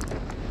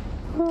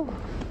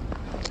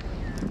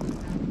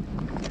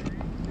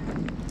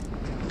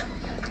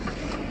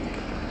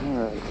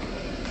 Alright.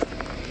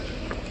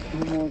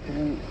 One more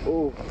time.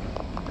 Oh.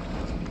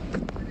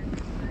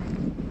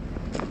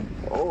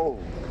 Oh.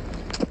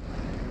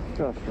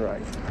 Just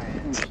right. I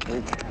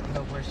understand that,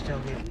 but we're still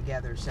getting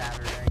together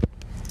Saturday.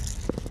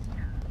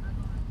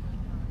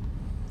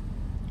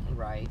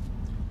 Right.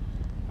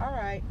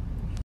 Alright.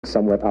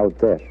 Somewhere out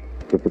there.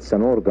 If it's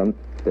an organ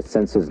that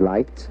senses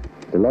light,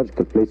 the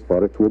logical place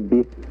for it would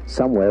be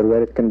somewhere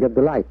where it can get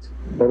the light.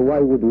 Or why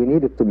would we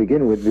need it to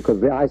begin with?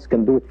 Because the eyes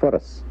can do it for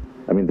us.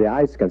 I mean, the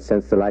eyes can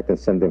sense the light and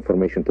send the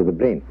information to the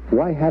brain.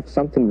 Why have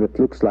something that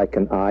looks like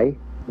an eye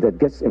that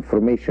gets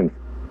information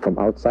from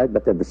outside,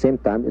 but at the same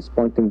time is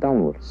pointing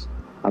downwards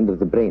under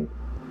the brain?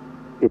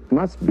 It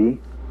must be,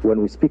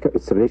 when we speak of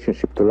its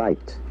relationship to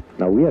light.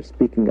 Now, we are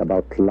speaking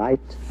about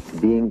light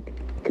being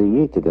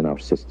created in our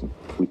system.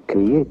 We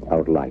create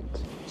our light.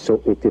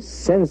 So it is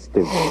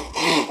sensitive,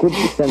 could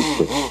be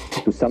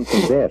sensitive to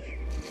something there,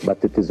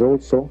 but it is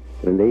also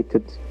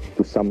related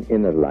to some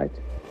inner light.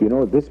 You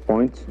know, this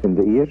point in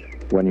the ear,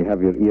 when you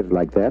have your ear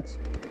like that,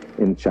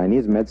 in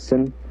Chinese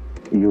medicine,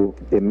 you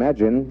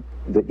imagine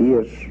the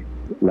ear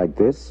like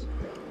this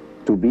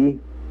to be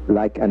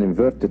like an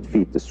inverted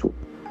fetus,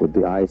 with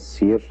the eyes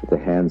here, the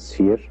hands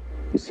here,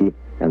 you see,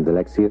 and the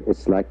legs here.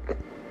 It's like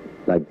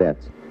that.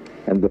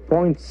 And the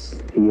points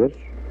here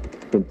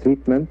in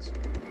treatment,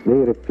 they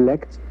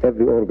reflect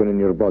every organ in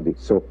your body.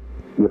 So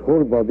your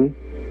whole body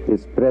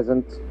is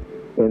present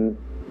in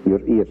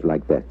your ear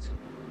like that.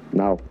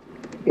 Now,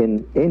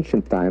 in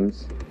ancient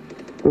times,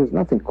 there was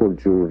nothing called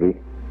jewelry.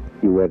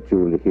 You wear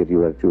jewelry here, you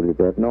wear jewelry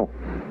there. No.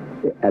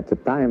 At the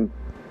time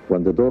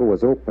when the door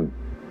was open,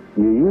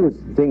 you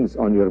used things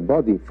on your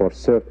body for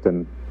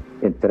certain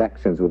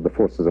interactions with the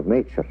forces of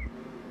nature.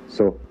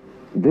 So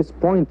this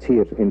point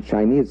here in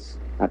Chinese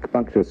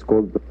acupuncture is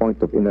called the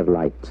point of inner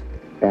light.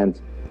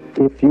 And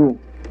if you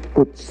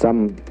put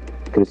some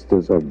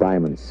crystals or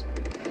diamonds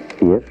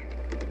here,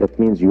 that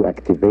means you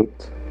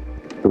activate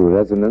through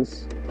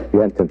resonance,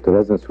 you enter into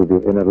resonance with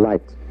your inner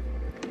light.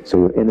 So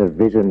your inner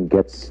vision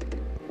gets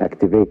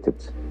activated.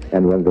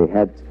 And when they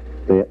had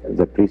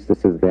the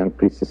priestesses, the young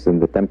priestesses in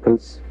the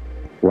temples,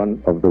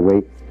 one of the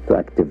way to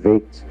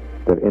activate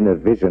their inner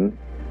vision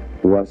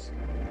was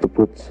to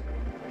put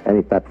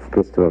any type of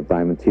crystal or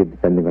diamond here,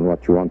 depending on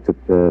what you wanted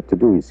to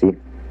do, you see.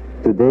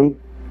 Today,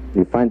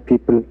 you find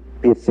people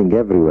piercing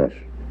everywhere.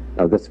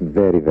 Now, that's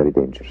very, very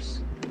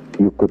dangerous.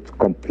 You could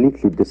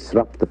completely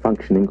disrupt the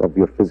functioning of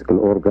your physical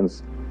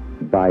organs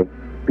by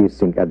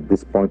piercing at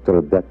this point or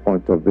at that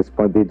point or this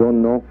point. They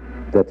don't know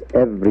that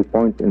every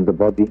point in the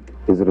body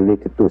is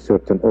related to a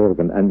certain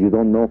organ, and you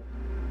don't know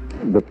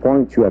the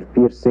point you are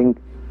piercing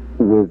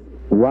with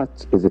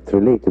what is it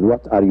related,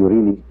 what are you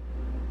really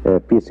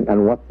piercing,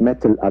 and what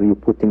metal are you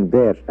putting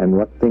there, and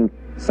what thing,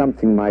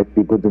 something might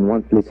be good in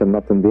one place and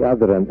not in the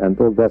other, and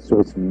all that.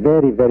 So it's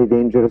very, very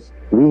dangerous.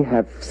 We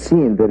have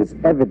seen, there is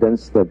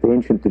evidence that the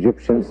ancient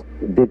Egyptians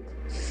did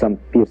some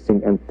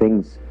piercing and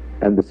things,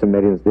 and the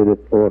Sumerians did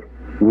it, or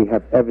we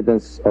have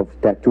evidence of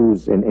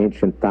tattoos in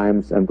ancient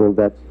times and all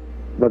that,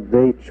 but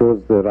they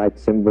chose the right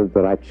symbol,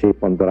 the right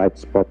shape on the right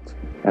spot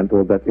and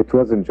all that. It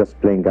wasn't just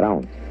playing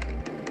around.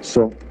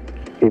 So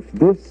if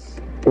this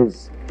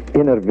is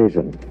inner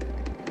vision,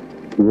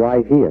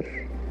 why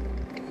here?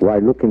 Why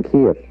looking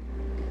here?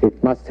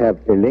 It must have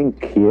a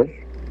link here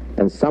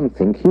and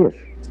something here.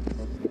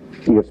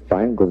 Your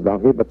spine goes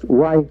down here, but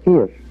why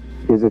here?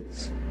 Is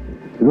it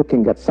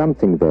looking at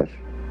something there?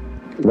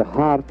 The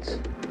heart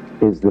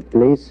is the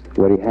place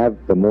where you have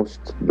the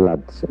most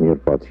blood in your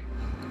body.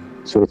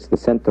 So it's the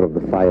center of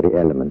the fiery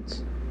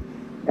element.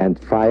 And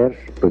fire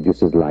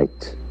produces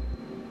light.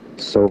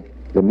 So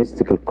the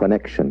mystical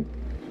connection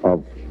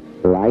of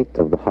light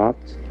of the heart,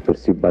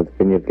 perceived by the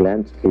pineal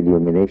gland,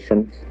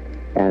 illumination,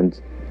 and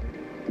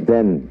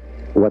then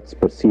what's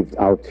perceived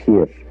out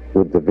here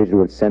with the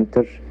visual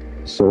center.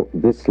 So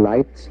this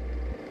light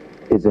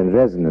is in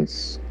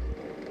resonance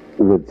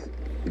with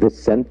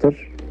this center.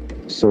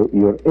 So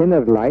your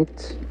inner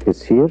light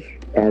is here,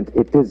 and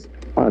it is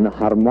on a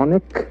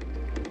harmonic,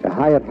 a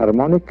higher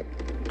harmonic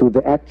to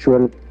the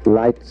actual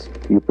light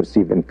you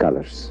perceive in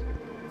colors.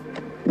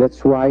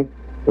 That's why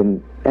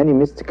in any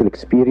mystical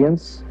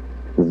experience,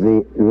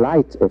 the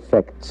light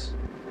effects,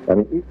 I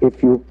mean,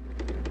 if you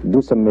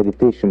do some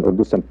meditation or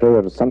do some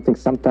prayer or something,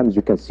 sometimes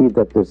you can see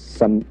that there's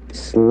some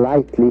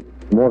slightly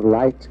more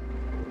light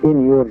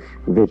in your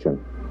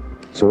vision.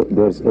 So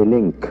there's a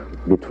link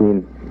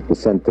between the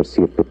centers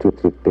here,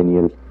 pituitary,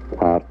 pineal,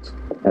 heart,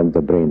 and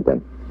the brain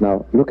then.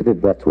 Now, look at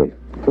it that way.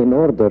 In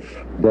order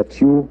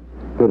that you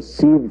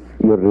perceive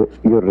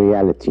your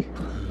reality,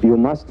 you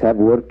must have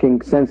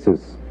working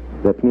senses.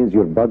 That means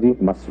your body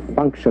must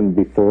function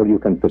before you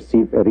can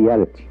perceive a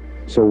reality.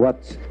 So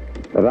what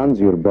runs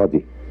your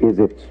body? Is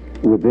it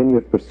within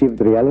your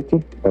perceived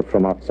reality or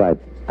from outside?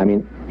 I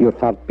mean, your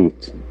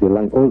heartbeat, your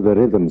lung, all the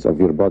rhythms of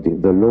your body,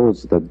 the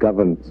laws that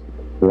govern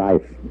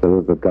life, the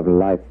laws that govern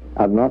life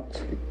are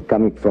not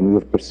coming from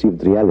your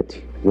perceived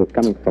reality. They're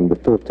coming from the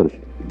total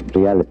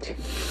reality.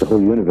 The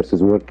whole universe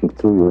is working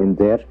through you in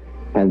there,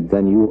 and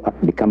then you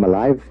become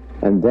alive,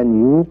 and then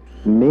you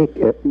make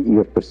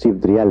your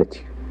perceived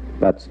reality.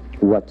 But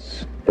what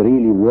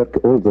really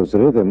work, all those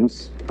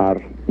rhythms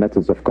are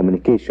methods of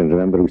communication.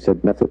 Remember we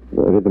said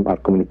rhythm are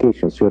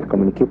communications. So you're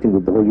communicating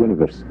with the whole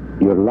universe.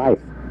 Your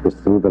life is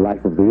through the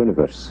life of the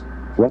universe.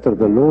 What are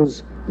the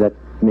laws that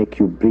make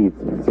you breathe,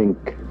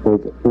 think?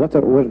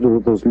 Where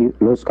do those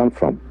laws come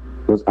from?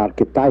 Those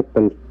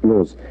archetypal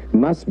laws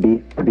must be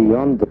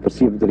beyond the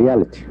perceived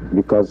reality,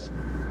 because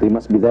they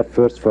must be there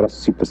first for us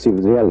to see perceived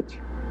reality.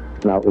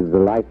 Now, is the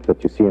light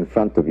that you see in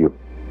front of you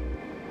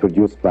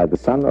produced by the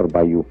sun or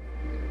by you?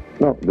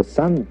 No, the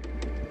sun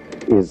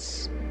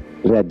is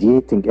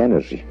radiating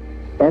energy.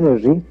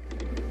 Energy,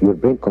 your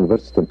brain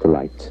converts it into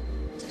light.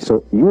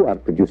 So you are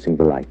producing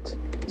the light.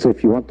 So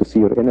if you want to see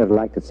your inner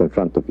light, it's in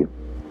front of you.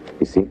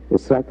 You see,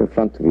 it's right in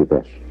front of you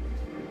there.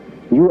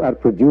 You are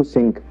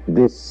producing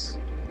this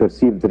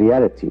perceived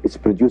reality. It's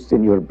produced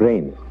in your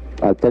brain.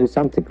 I'll tell you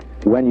something.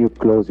 When you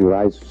close your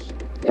eyes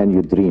and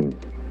you dream,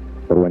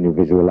 or when you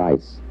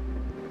visualize,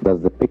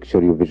 does the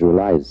picture you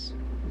visualize,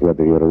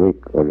 whether you're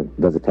awake or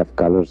does it have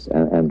colors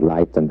and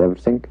light and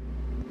everything?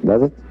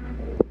 Does it?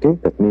 Okay,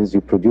 that means you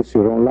produce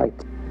your own light.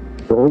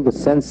 So all the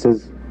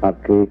senses are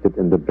created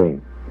in the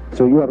brain.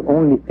 So you are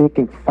only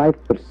taking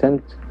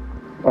 5%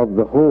 of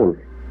the whole.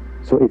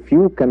 So if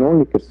you can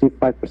only perceive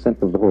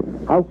 5% of the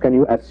whole, how can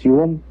you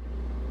assume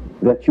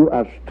that you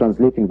are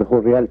translating the whole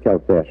reality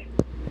out there?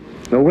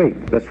 No way.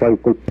 That's why we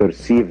call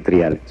perceived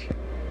reality.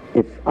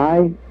 If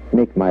I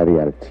make my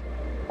reality,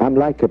 I'm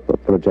like a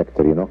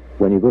projector, you know.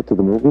 When you go to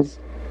the movies,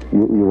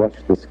 you watch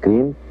the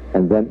screen,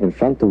 and then in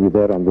front of you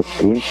there on the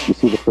screen, you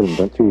see the film,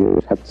 don't you?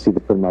 You have to see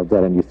the film out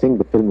there, and you think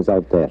the film is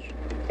out there.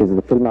 Is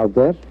the film out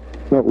there?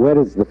 No, where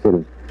is the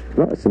film?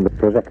 No, it's in the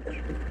projector.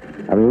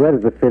 I mean, where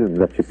is the film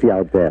that you see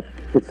out there?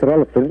 It's a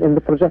roll of film in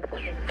the projector.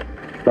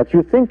 But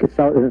you think it's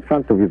out in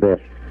front of you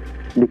there,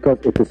 because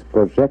it is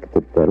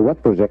projected there.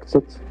 What projects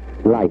it?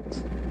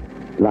 Light.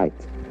 Light.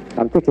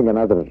 I'm taking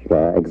another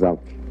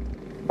example.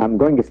 I'm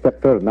going a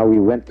step further. Now we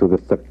went to the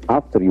step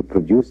after you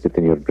produced it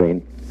in your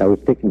brain. Now we're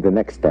taking the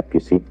next step, you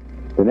see.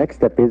 The next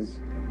step is,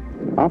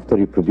 after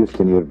you produced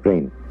in your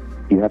brain,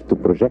 you have to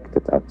project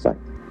it outside.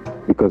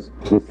 Because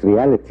this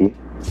reality,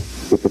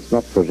 if it's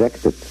not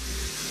projected,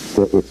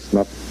 so it's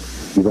not,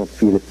 you don't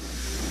feel it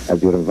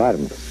as your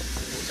environment.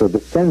 So the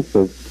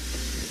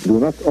senses do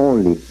not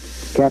only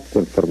capture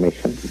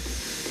information,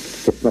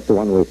 it's not a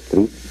one-way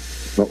street.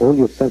 No, all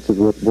your senses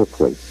work both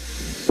ways.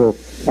 So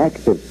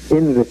active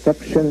in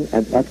reception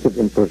and active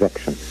in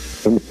projection.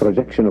 In the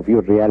projection of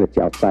your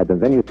reality outside,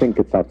 and then you think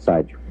it's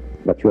outside you,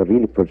 but you are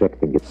really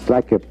projecting. It's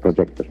like a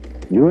projector.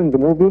 During the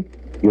movie,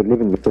 you're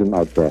living the film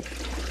out there.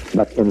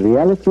 But in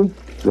reality,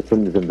 the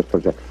film is in the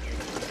projector.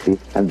 See?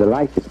 And the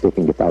light is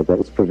taking it out there.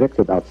 It's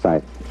projected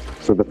outside.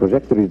 So the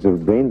projector is your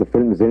brain, the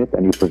film is in it,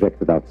 and you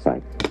project it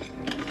outside.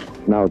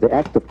 Now, the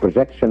act of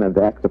projection and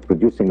the act of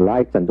producing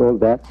light and all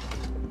that,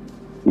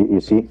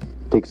 you see,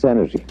 takes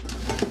energy.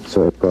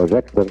 So a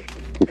projector,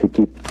 if you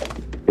keep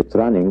it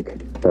running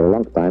for a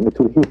long time, it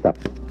will heat up.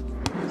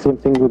 Same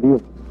thing with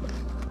you.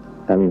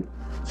 I mean,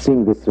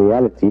 seeing this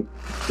reality,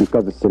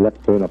 because it's a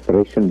left brain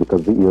operation,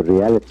 because your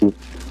reality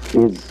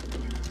is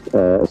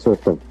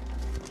sort of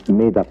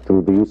made up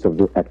through the use of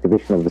the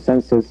activation of the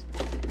senses,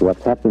 what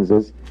happens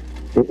is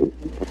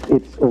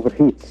it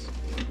overheats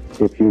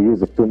if you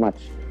use it too much.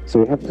 So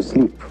you have to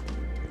sleep.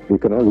 You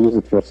can only use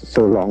it for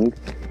so long,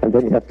 and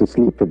then you have to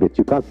sleep a bit.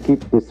 You can't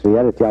keep this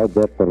reality out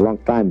there for a long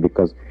time,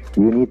 because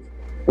you need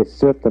a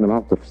certain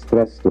amount of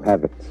stress to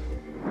have it.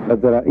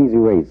 But there are easy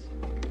ways.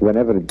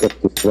 Whenever it gets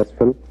too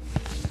stressful,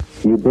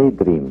 you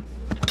daydream.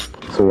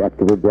 So you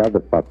activate the other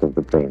part of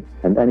the brain.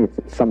 And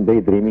some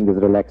daydreaming is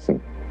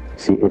relaxing.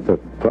 See, if a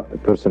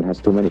person has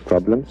too many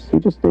problems, he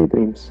just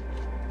daydreams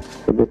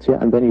a bit, yeah,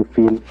 and then you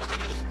feel,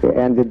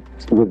 and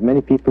with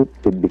many people,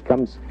 it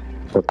becomes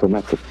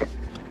automatic.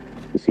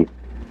 You see,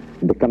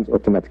 it becomes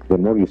automatic. The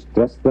more you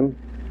stress them,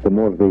 the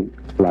more they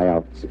fly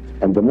out.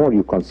 And the more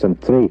you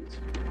concentrate,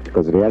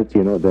 because reality,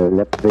 you know, the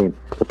left brain,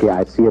 okay,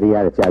 I see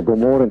reality, I go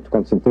more into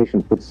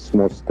concentration, puts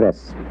more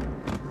stress.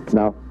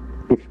 Now,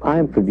 if I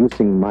am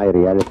producing my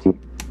reality,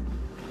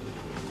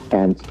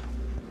 and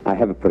I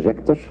have a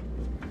projector.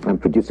 I'm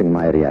producing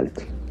my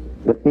reality.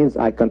 That means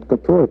I can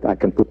control it. I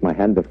can put my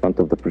hand in front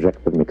of the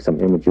projector, make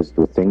some images,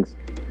 do things.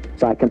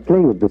 So I can play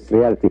with this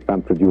reality if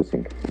I'm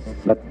producing.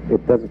 But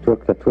it doesn't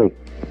work that way.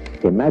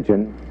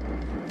 Imagine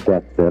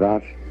that there are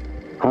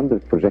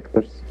 100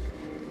 projectors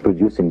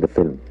producing the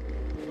film.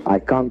 I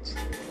can't,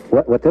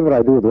 whatever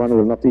I do with one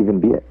will not even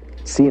be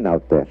seen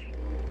out there.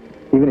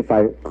 Even if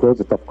I close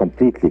it off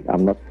completely,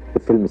 the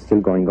film is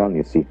still going on,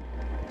 you see.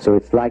 So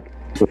it's like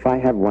if I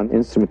have one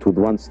instrument with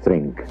one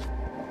string,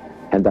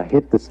 and I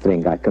hit the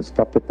string, I can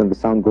stop it and the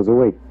sound goes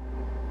away.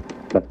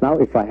 But now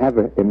if I have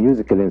a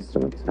musical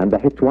instrument, and I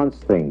hit one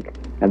string,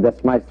 and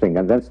that's my string,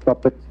 and then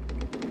stop it,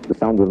 the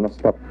sound will not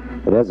stop.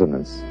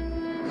 Resonance.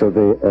 So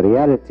the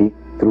reality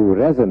through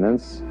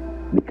resonance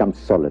becomes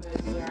solid.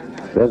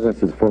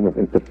 Resonance is a form of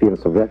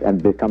interference of that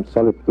and becomes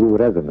solid through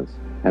resonance.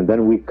 And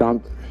then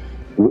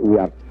we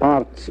are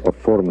parts of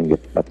forming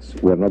it, but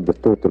we are not the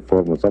total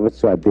formers of it.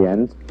 So at the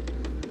end,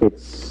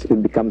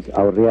 it becomes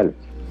our reality.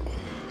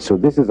 So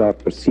this is our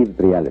perceived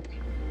reality.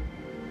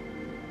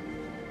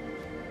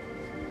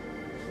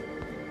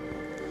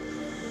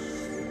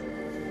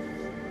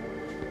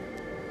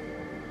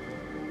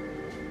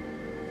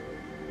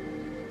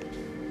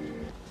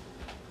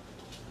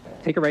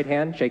 Take a right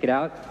hand, shake it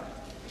out.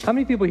 How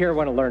many people here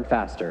want to learn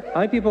faster? How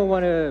many people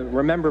want to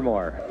remember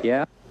more?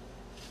 Yeah?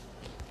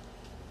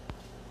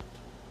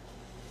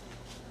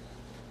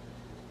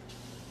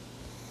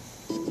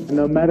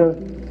 No matter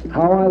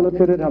how I look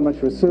at it, how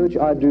much research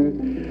I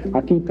do,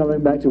 I keep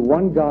coming back to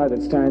one guy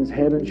that stands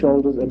head and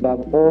shoulders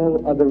above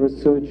all other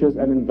researchers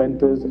and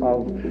inventors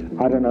of,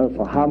 I don't know,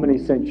 for how many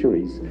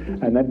centuries.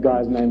 And that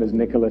guy's name is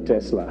Nikola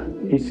Tesla.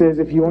 He says,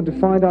 if you want to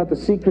find out the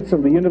secrets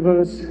of the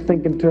universe,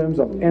 think in terms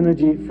of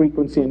energy,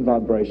 frequency, and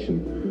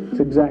vibration.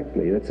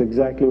 That's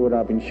exactly what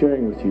I've been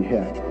sharing with you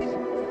here.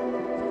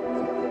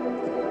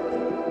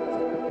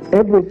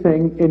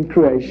 Everything in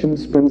creation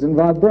spins and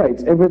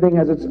vibrates. Everything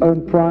has its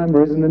own prime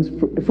resonance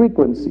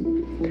frequency.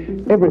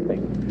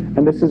 Everything.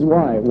 And this is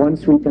why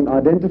once we can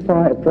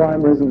identify a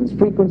prime resonance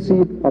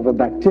frequency of a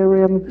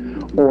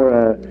bacterium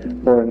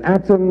or an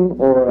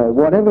atom or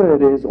whatever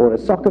it is, or a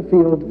soccer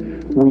field,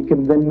 we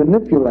can then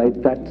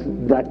manipulate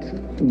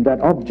that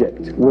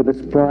object with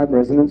its prime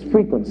resonance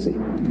frequency.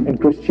 In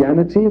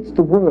Christianity, it's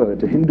the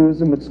word. In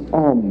Hinduism, it's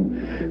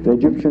Om. The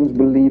Egyptians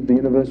believed the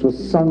universe was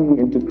sung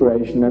into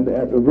creation, and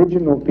the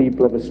original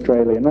people of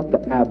Australia, not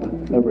the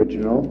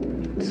Aboriginal,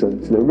 so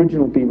it's the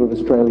original people of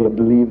Australia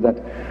believed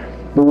that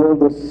the world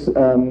was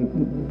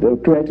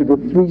created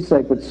with 3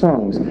 sacred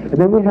songs. And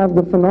then we have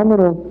the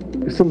phenomenal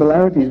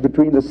similarities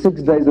between the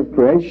 6 days of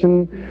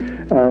creation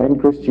in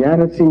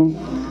Christianity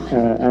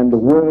and the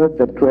Word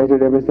that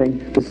created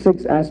everything, the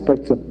 6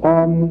 aspects of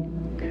Om,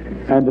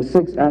 and the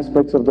 6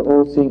 aspects of the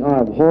all-seeing eye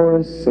of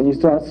Horus, and you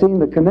start seeing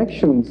the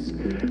connections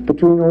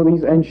between all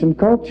these ancient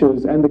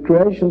cultures and the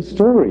creation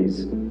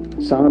stories.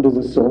 Sound is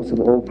the source of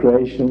all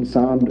creation.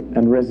 Sound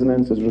and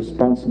resonance is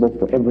responsible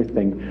for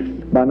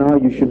everything. By now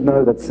you should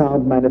know that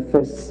sound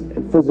manifests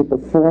in physical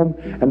form,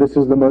 and this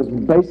is the most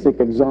basic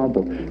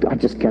example. I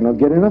just cannot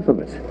get enough of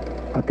it.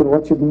 I can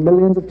watch it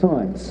millions of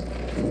times.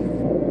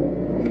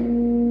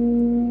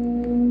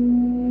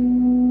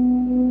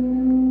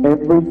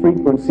 Every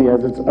frequency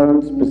has its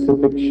own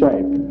specific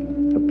shape,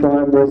 a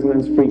prime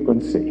resonance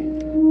frequency.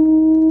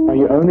 Are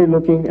you only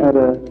looking at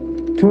a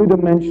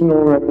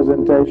 2-dimensional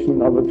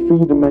representation of a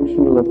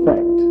 3-dimensional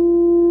effect?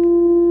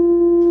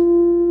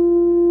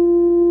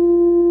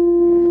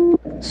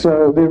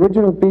 So the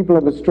original people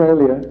of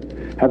Australia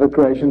have a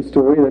creation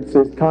story that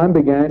says time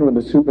began when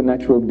the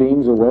supernatural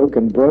beings awoke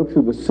and broke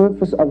through the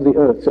surface of the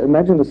earth. So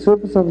imagine the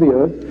surface of the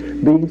earth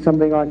being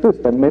something like this,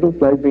 that metal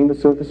plate being the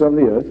surface of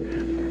the earth,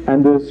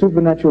 and the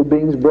supernatural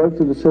beings broke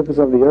through the surface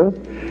of the earth,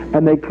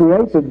 and they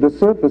created the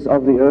surface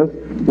of the earth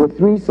with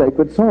 3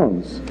 sacred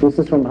songs. This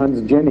is from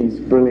Hans Jenny's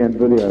brilliant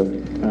video,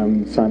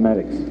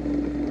 Cymatics.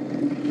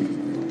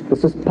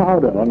 This is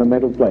powder on a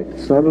metal plate.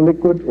 It's not a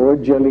liquid or a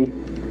jelly,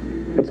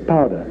 it's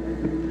powder.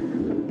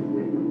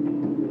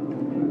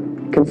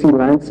 You can see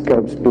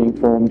landscapes being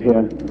formed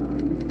here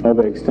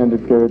over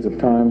extended periods of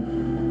time.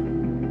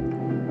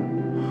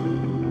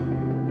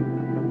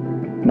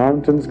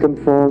 Mountains can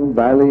form,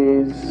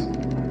 valleys,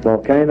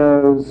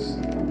 volcanoes,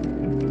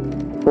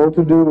 all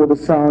to do with the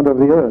sound of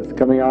the earth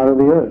coming out of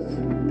the earth.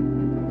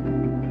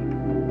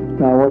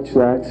 Now watch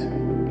that.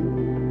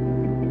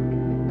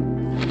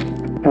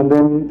 And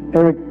then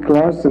Eric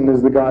Larson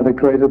is the guy that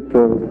created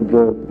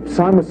the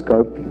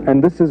cymoscope,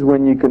 and this is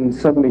when you can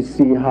suddenly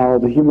see how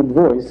the human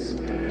voice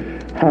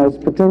has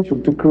potential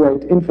to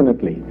create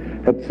infinitely.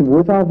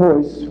 With our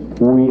voice,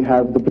 we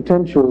have the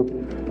potential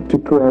to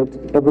create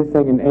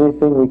everything and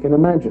anything we can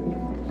imagine.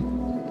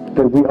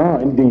 That we are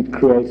indeed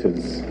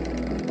creators.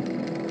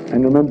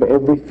 And remember,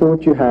 every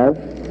thought you have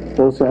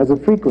also has a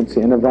frequency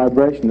and a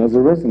vibration, has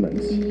a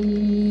resonance,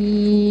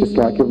 just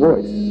like your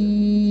voice.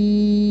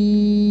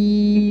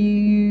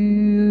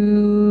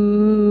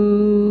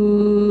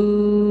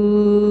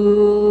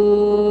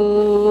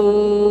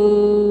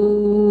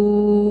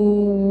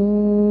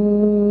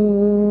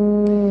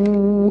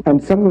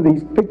 some of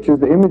these pictures,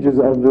 the images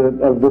of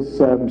this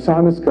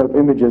CymaScope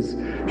images,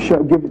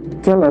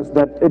 tell us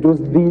that it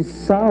was these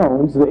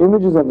sounds, the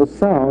images of the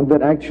sound,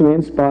 that actually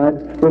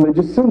inspired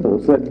religious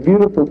symbols. That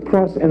beautiful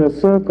cross in a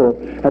circle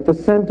at the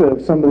center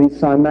of some of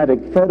these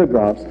cymatic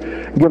photographs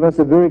give us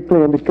a very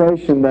clear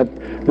indication that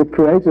the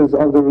creators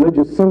of the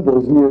religious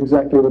symbols knew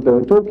exactly what they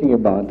were talking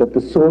about, that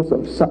the source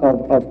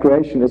of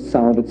creation is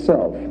sound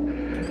itself.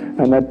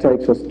 And that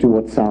takes us to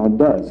what sound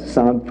does.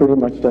 Sound pretty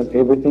much does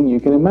everything you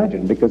can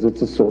imagine because it's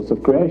a source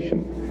of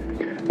creation.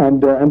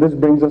 And this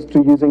brings us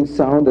to using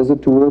sound as a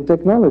tool of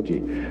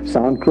technology.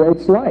 Sound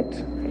creates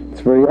light. It's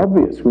very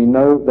obvious. We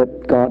know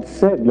that God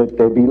said, let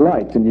there be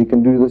light, and you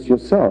can do this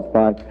yourself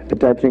by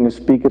attaching a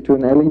speaker to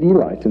an LED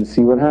light and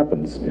see what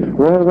happens.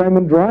 Royal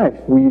Raymond Wright,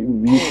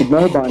 you should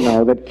know by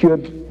now, that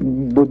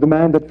the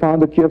man that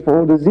found the cure for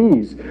all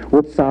disease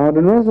with sound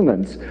and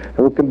resonance. It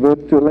will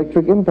convert to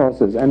electric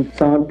impulses, and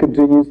sound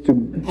continues to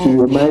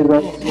amaze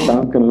us.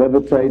 Sound can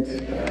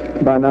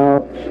levitate. By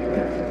now,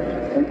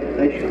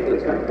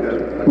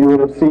 you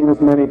would have seen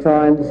this many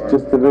times.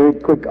 Just a very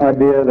quick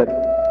idea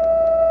that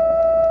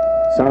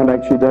sound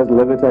actually does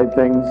levitate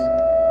things,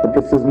 but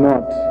this is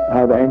not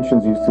how the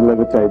ancients used to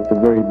levitate the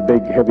very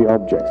big, heavy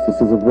objects.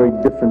 This is a very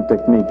different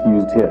technique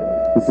used here.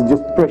 This is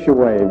just pressure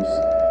waves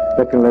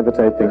that can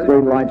levitate things,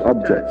 very light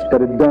objects,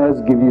 but it does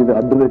give you the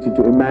ability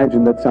to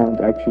imagine that sound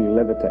actually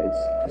levitates.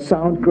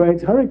 Sound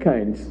creates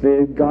hurricanes.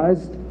 There are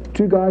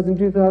two guys in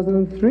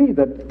 2003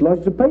 that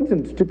lodged a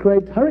patent to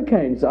create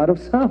hurricanes out of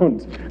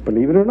sound,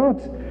 believe it or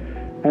not.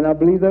 And I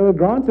believe they were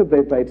granted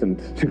their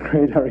patent to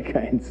create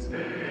hurricanes.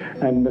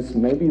 And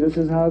maybe this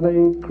is how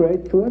they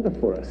create the weather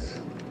for us,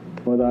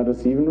 without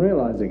us even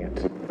realizing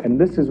it. And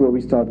this is where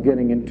we start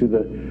getting into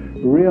the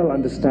real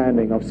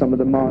understanding of some of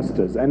the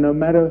masters. And no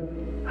matter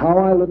how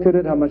I look at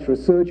it, how much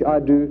research I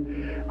do,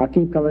 I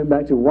keep coming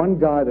back to one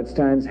guy that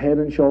stands head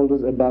and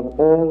shoulders above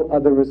all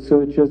other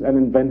researchers and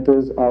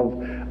inventors of,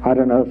 I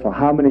don't know, for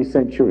how many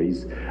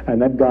centuries.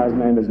 And that guy's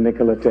name is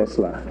Nikola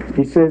Tesla.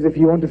 He says, if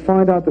you want to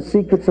find out the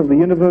secrets of the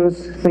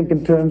universe, think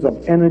in terms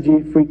of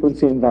energy,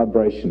 frequency, and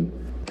vibration.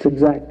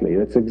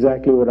 That's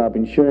exactly what I've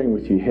been sharing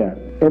with you here.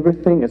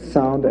 Everything is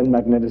sound and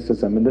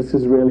magneticism, and this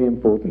is really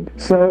important.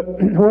 So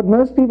what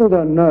most people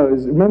don't know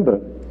is,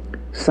 remember,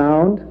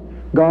 sound,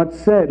 God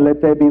said, let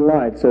there be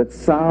light. So it's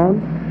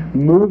sound,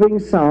 moving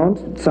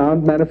sound.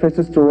 Sound manifests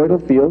as toroidal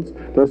fields.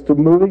 Those two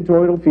moving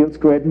toroidal fields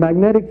create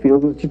magnetic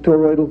fields, which are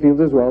toroidal fields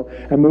as well,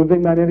 and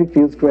moving magnetic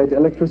fields create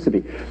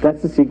electricity.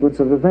 That's the sequence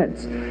of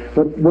events.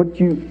 But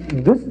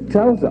this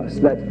tells us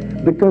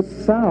that because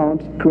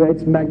sound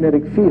creates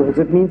magnetic fields,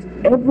 it means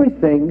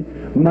everything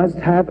must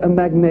have a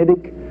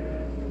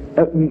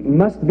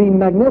must be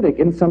magnetic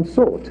in some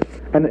sort,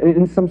 and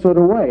in some sort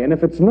of way. And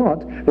if it's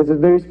not, there's a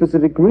very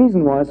specific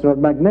reason why it's not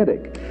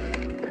magnetic.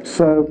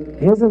 So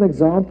here's an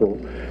example.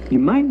 You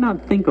might not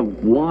think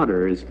of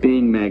water as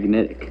being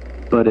magnetic,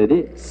 but it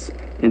is.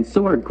 And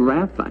so are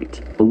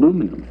graphite,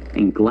 aluminum,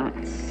 and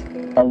glass.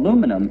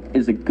 Aluminum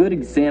is a good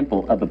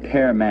example of a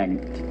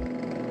paramagnet.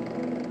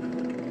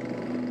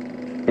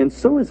 And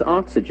so is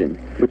oxygen,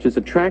 which is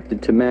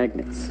attracted to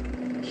magnets.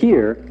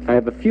 Here, I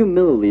have a few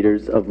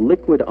milliliters of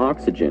liquid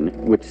oxygen,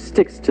 which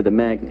sticks to the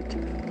magnet.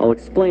 I'll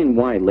explain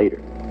why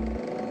later.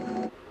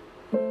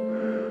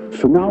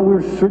 So now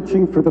we're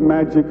searching for the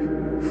magic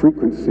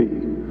frequency.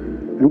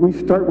 And we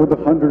start with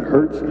 100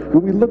 hertz,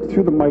 and we look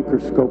through the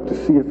microscope to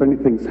see if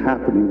anything's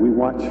happening. We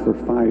watch for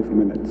 5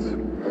 minutes.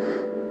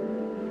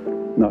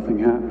 Nothing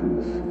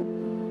happens.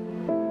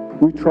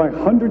 We try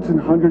hundreds and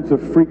hundreds of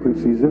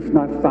frequencies, if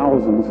not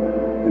thousands,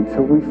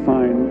 until we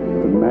find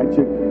the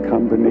magic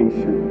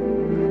combination.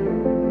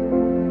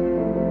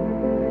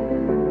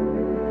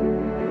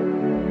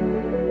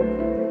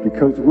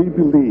 Because we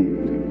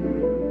believed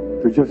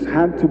there just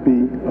had to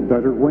be a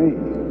better way.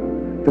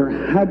 There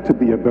had to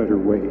be a better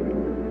way.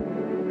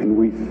 And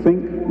we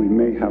think we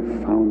may have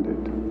found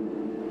it.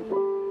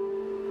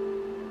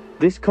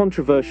 This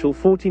controversial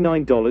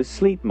 $49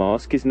 sleep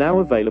mask is now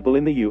available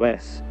in the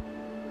US.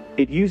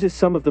 It uses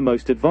some of the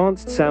most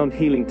advanced sound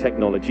healing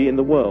technology in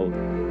the world.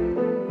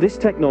 This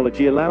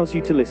technology allows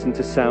you to listen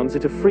to sounds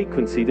at a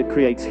frequency that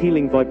creates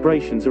healing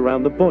vibrations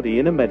around the body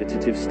in a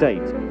meditative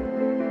state.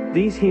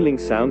 These healing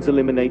sounds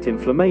eliminate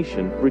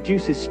inflammation,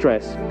 reduces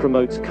stress,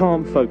 promotes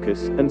calm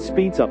focus, and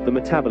speeds up the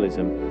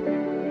metabolism.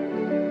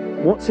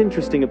 What's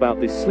interesting about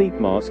this sleep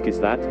mask is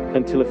that,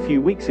 until a few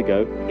weeks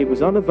ago, it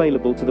was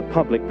unavailable to the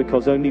public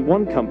because only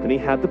one company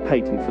had the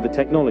patent for the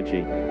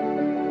technology.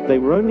 They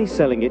were only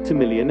selling it to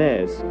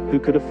millionaires, who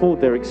could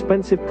afford their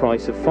expensive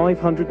price of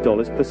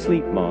 $500 per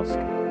sleep mask.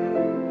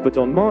 But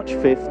on March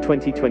 5,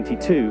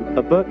 2022,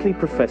 a Berkeley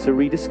professor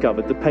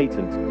rediscovered the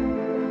patent.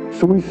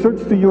 So we search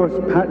the US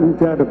patent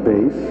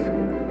database,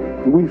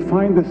 and we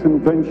find this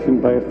invention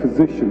by a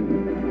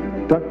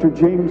physician, Dr.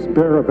 James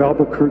Baer of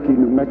Albuquerque,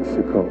 New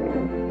Mexico.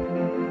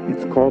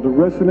 It's called a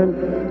resonant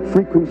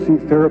frequency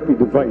therapy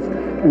device,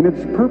 and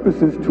its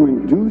purpose is to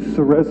induce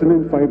a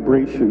resonant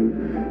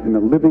vibration in a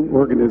living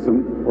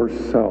organism or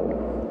cell.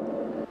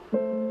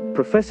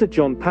 Professor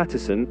John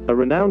Patterson, a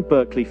renowned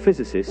Berkeley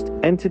physicist,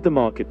 entered the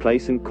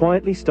marketplace and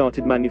quietly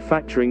started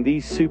manufacturing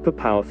these super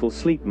powerful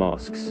sleep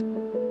masks.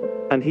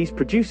 And he's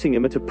producing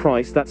them at a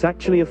price that's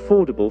actually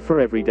affordable for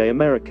everyday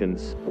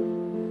Americans.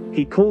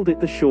 He called it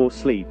the Sure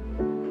Sleep.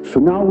 So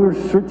now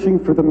we're searching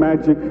for the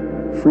magic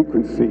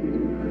frequency.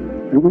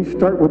 And we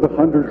start with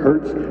 100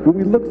 hertz, and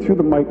we look through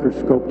the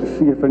microscope to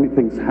see if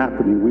anything's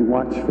happening. We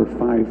watch for 5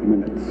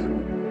 minutes.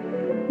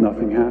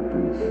 Nothing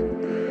happens.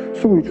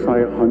 So we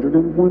try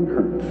 101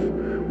 hertz.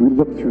 We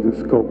look through the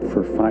scope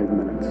for 5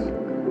 minutes,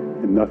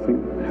 and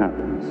nothing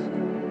happens.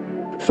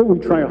 So we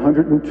try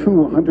 102,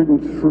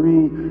 103,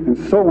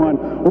 and so on.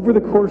 Over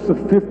the course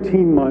of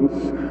 15 months,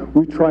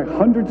 we try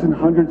hundreds and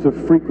hundreds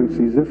of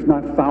frequencies, if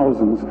not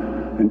thousands,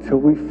 until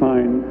we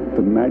find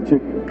the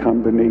magic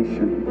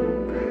combination.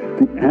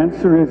 The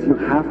answer is you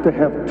have to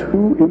have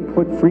 2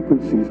 input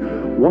frequencies,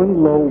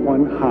 one low,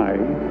 one high,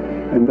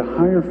 and the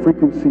higher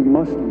frequency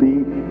must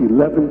be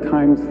 11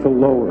 times the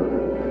lower.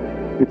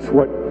 It's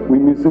what we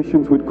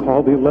musicians would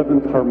call the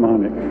 11th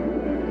harmonic.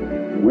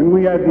 When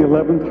we add the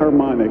 11th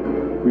harmonic,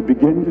 we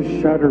begin to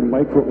shatter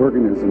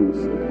microorganisms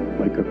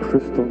like a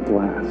crystal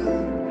glass.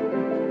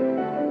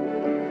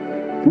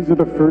 These are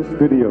the first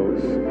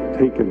videos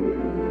taken.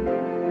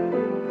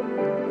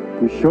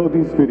 We showed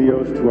these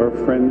videos to our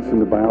friends in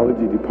the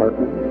biology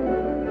department.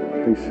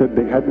 They said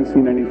they hadn't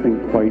seen anything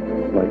quite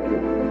like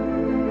it.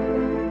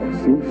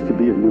 It seems to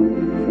be a new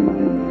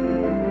phenomenon.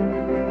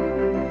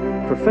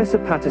 Professor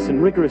Patterson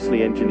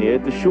rigorously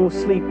engineered the Sure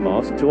Sleep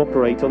mask to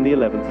operate on the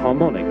 11th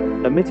harmonic,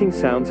 emitting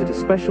sounds at a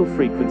special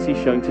frequency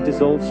shown to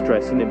dissolve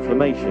stress and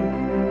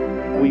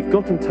inflammation. We've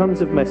gotten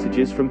tons of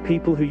messages from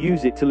people who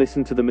use it to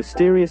listen to the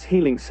mysterious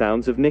healing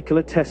sounds of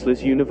Nikola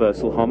Tesla's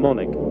universal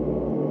harmonic.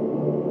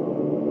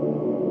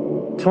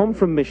 Tom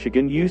from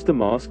Michigan used the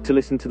mask to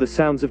listen to the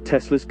sounds of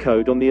Tesla's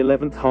code on the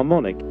 11th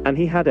harmonic, and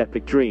he had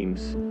epic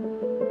dreams.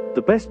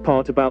 The best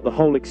part about the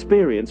whole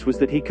experience was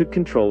that he could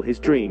control his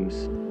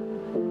dreams.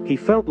 He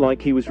felt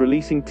like he was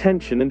releasing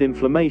tension and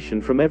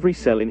inflammation from every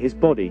cell in his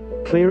body,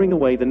 clearing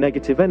away the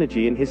negative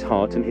energy in his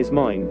heart and his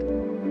mind.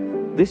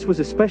 This was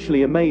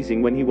especially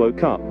amazing when he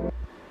woke up.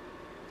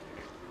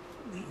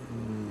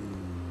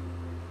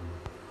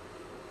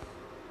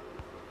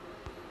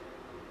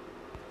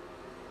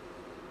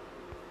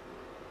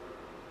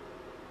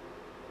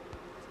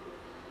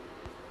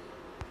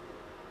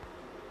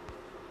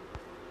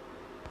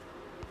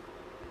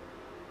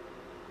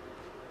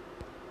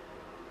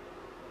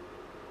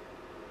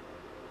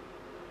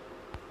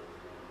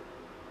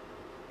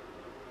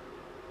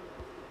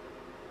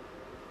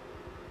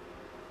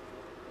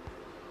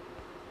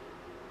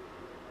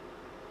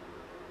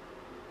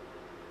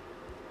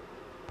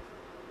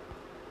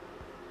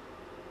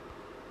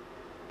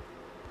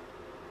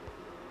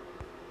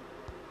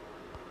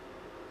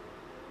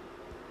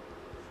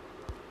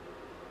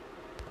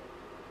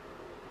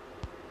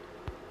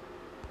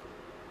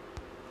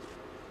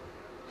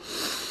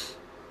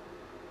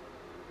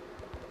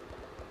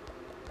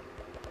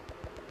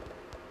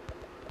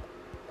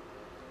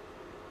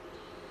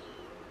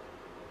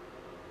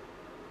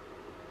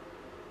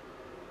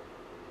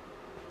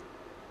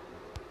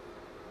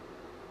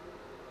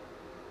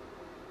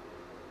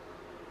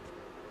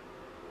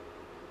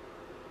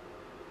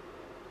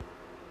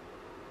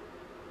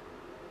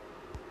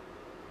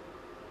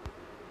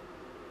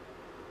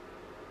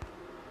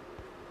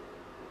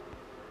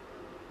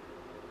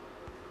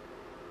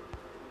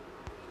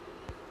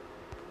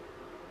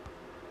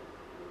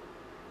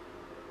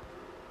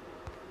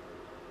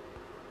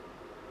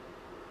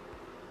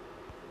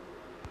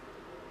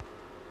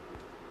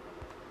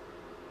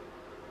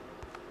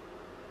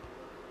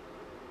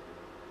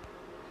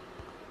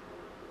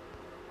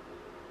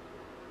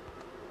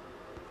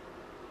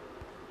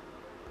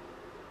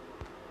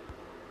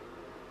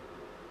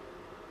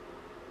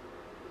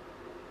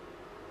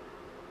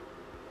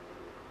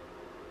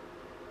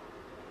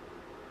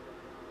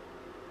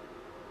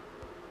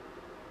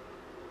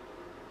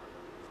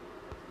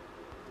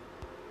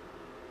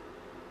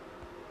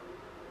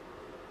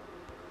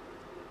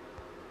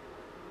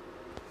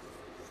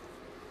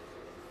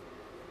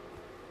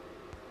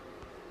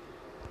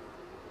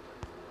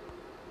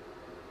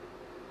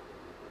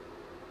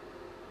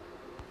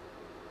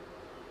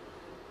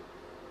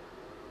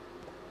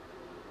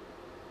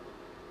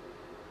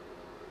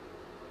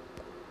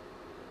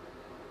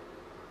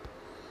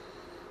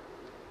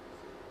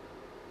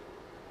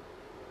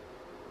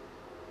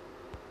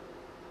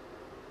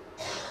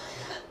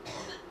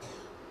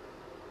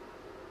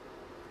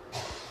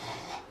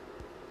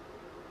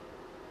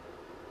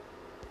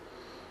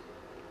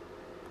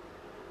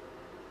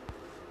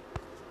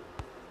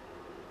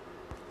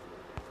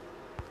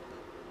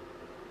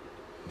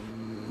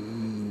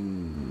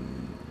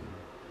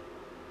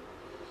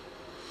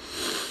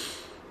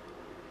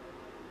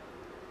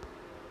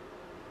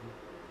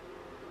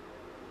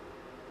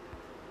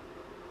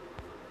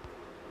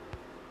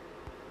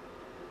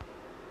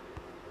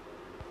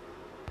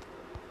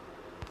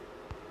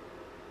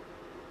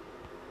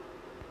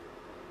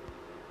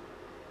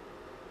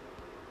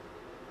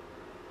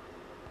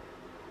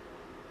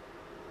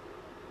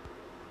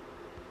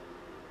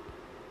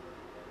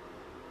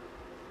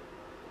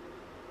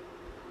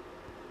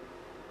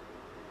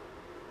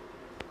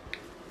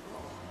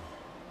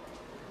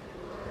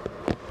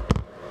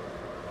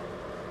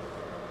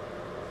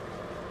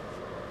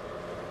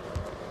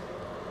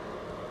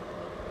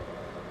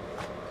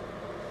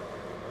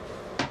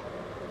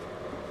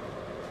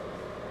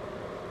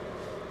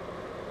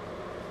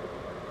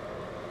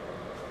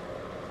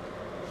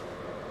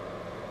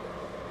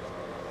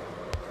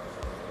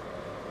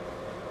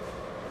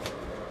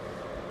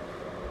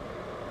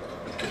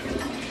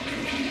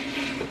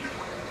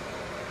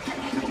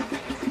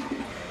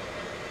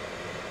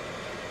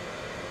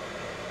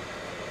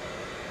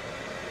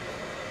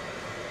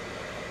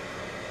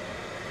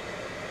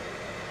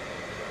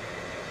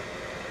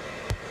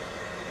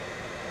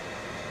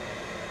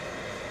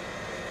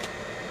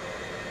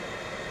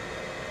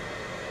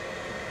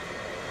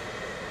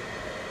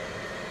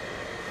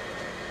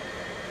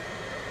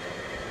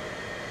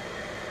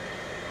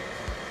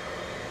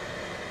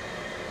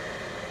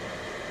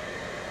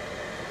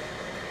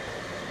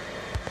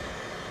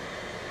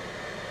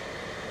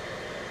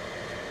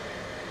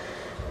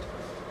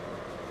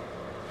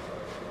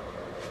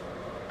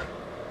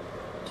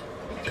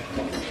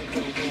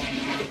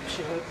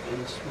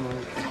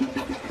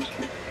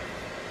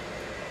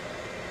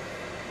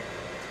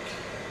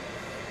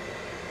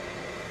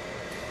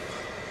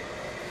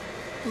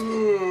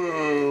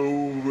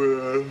 Oh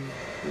man,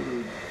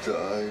 I'm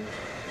dying.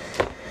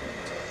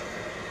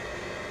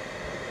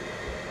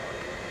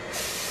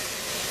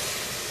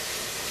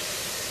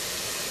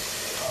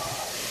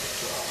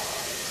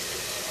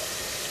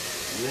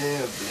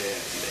 Blah, blah,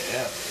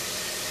 blah.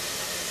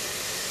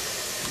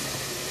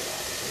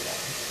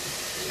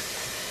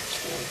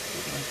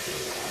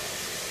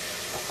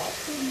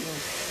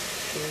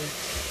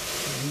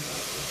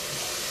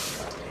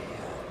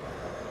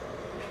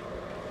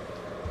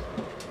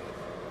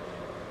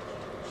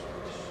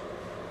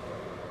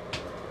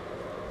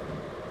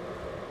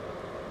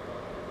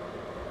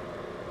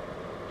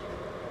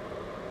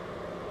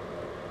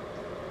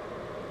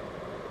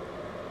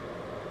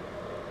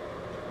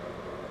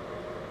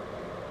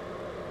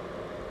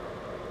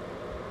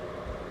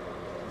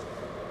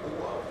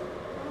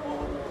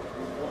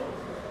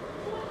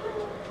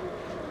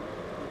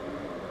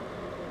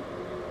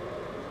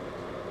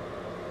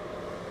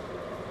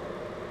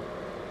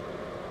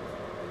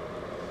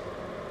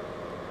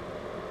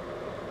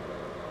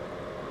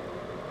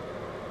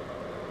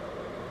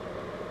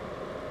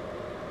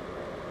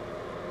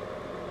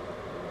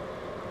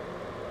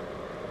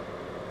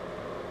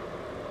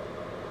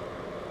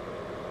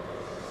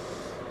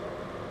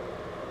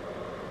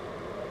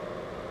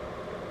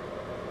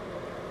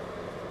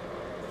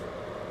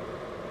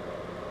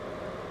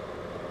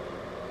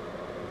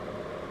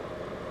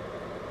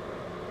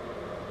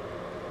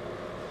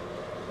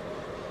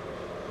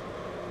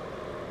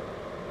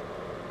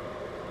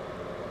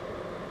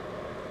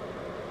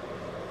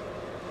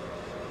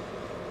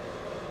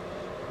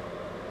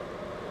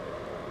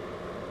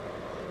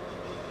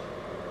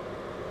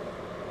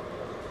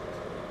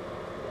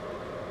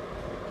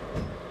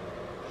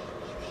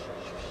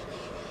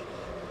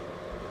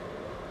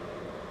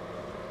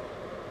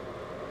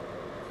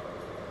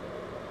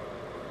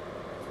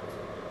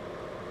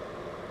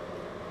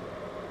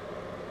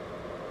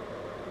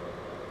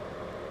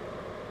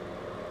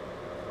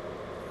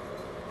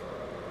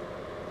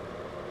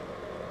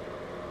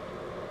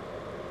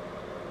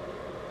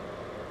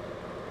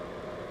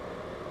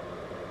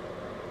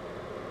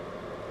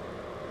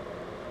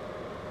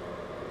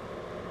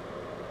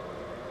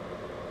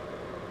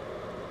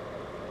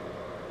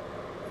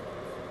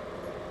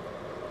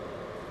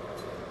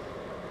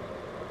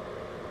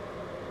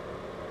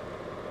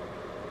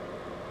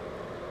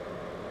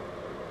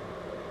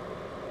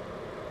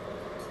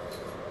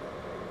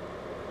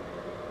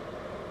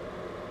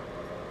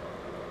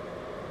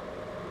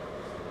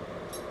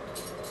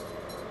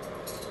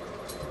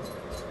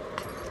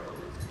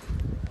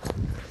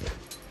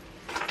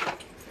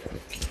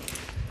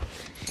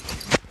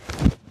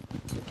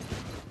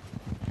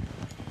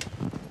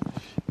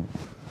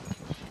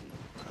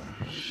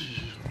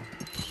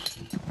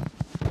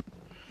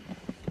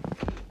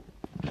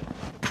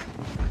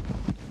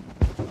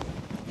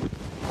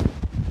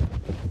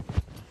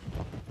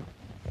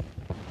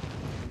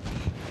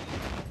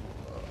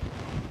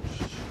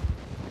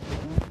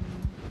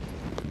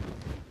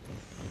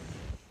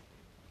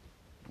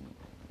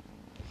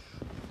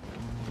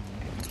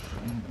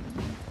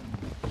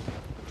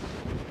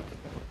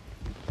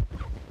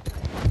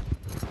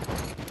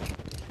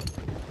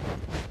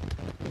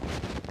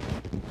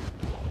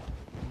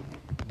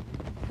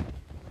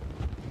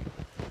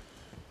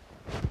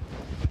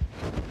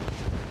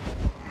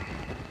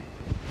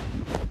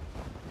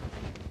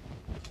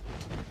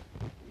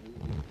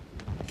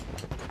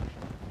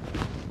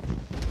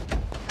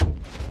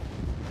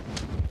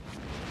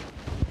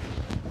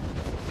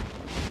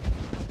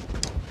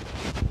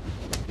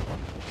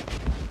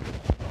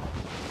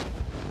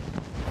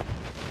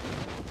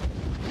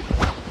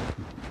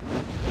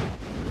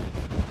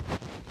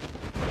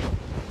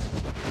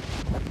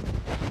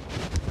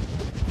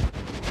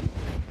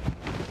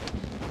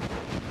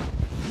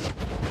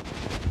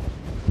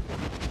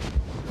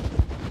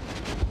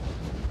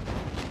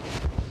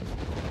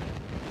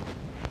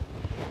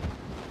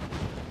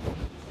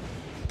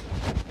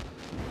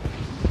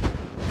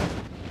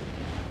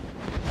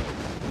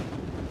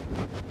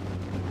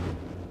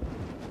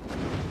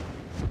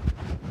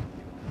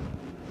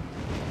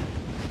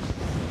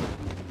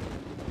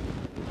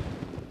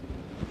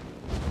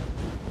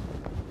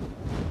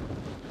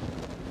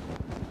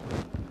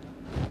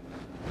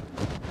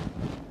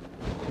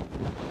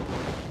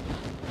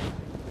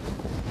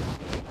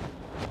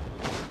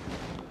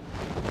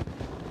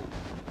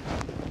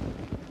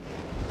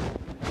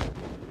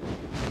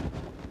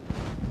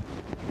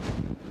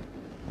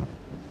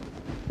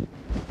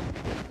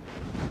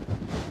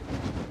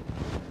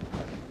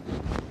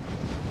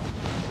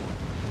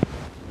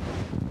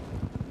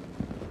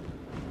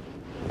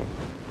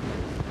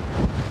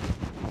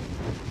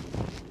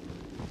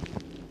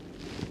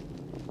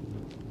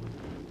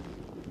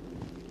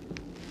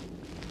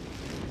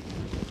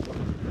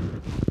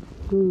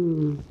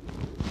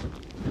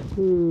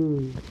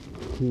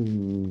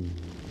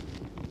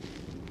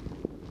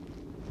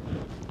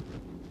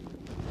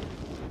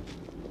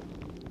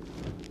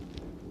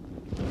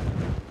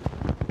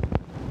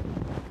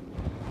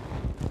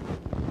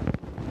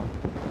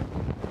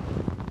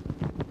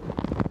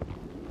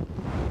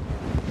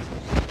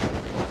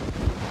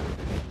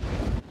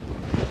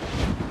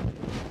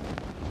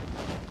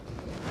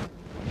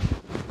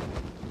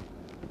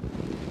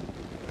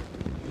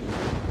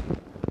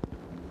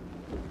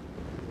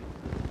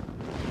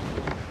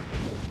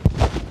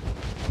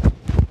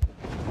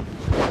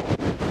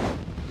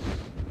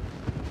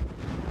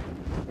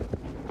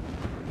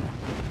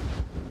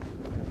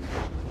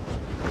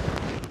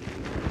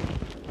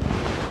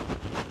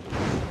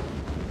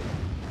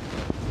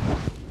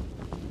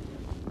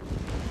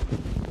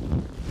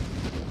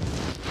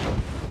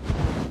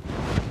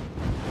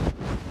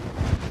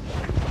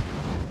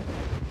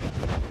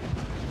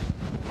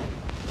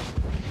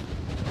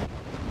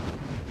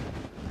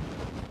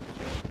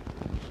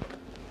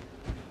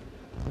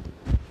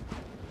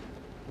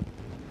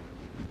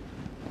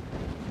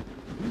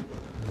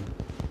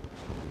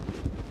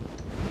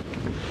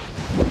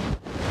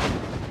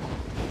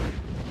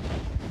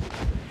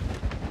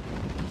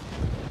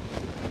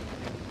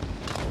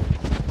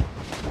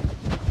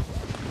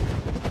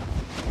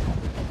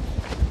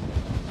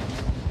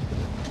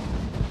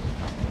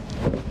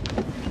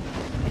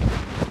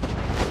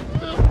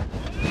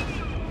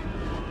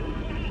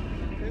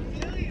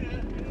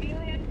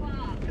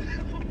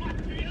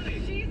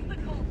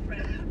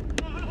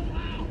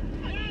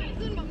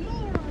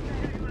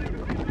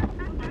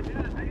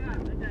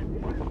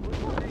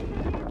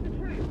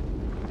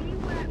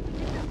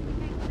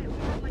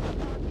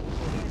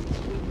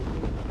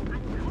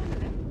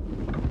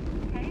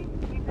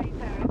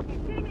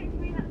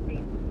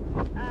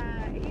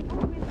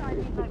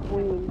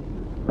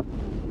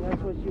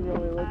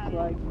 looks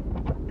like.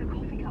 The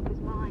coffee cup was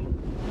mine.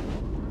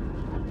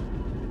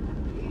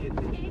 It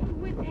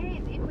was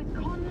his. It was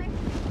Conley's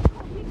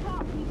coffee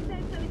cup. He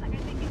said so. He's like, I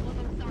think it was.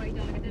 I'm sorry,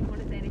 darling. I didn't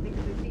want to say anything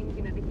because it seems,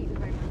 you know, the heat was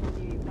very much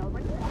on you. So I was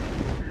like,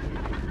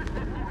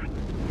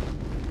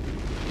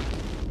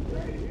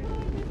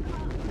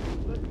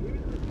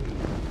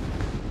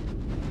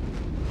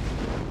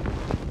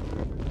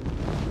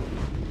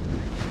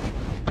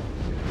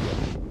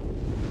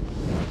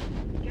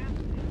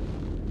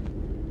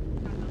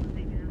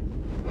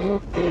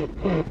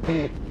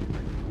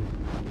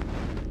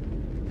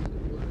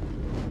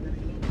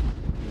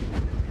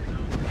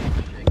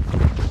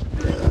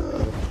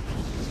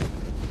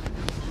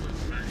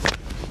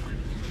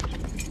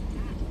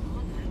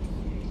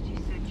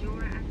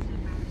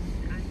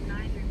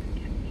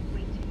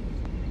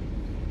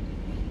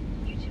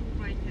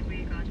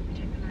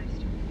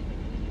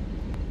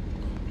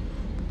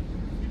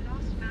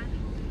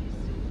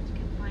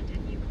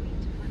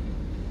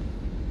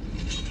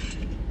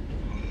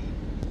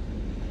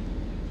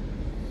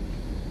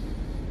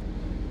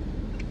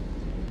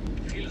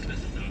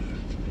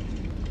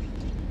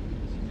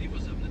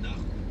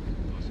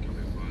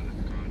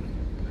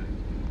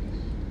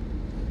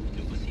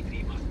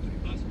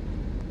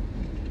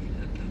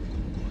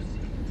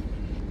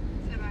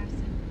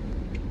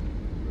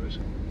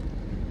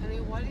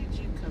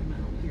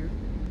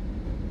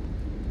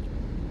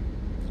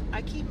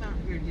 I came out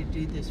here to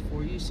do this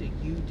for you so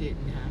you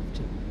didn't have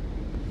to.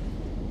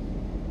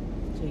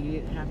 So you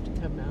didn't have to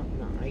come out in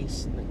the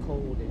ice and the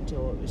cold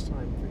until it was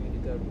time for you to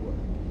go to work.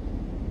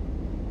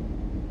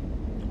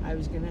 I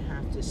was going to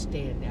have to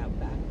stand out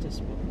back to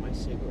smoke my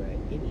cigarette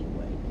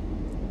anyway.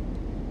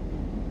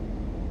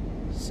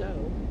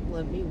 So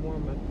let me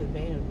warm up the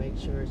van and make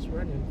sure it's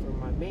running for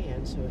my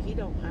man so he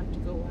don't have to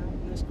go out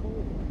in this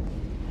cold.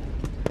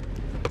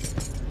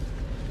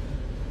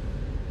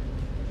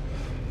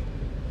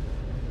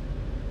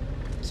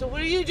 So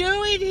what are you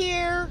doing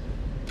here?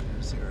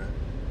 Cigarette.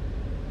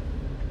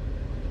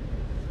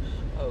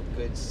 Oh,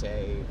 good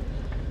save.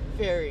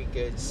 Very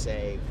good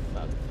save,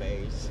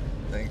 fuckface.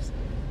 Thanks.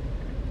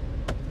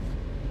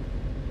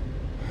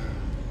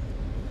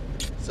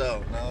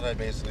 So, now that I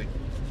basically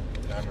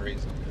got a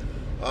reason,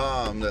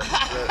 that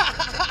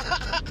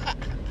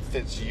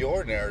fits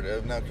your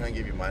narrative, now can I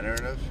give you my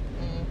narrative?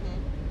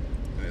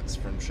 Mm-hmm. And it's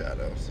from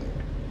Shadow, so.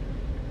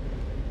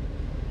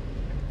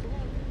 Come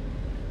on.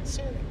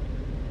 Say it.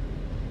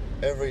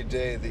 Every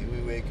day that we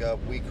wake up,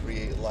 we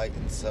create light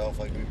in self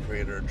like we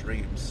create our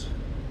dreams.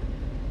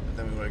 But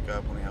then we wake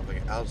up when we have like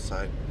an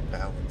outside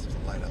balance of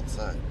the light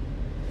outside.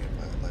 We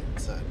have light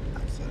inside,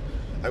 outside.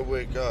 I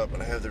wake up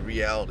and I have the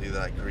reality that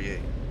I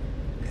create.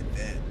 And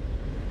then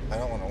I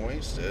don't want to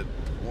waste it.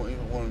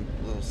 Even one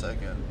little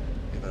second.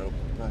 If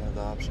I have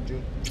the option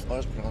to, I'll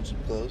just put on some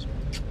clothes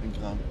and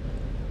come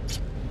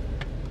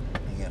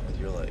hang out with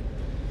your light.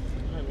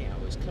 Honey,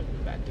 I was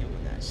coming back in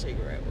when that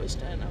cigarette was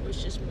done. I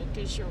was just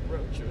making sure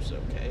Roach was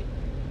okay.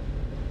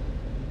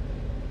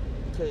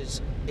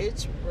 Because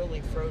it's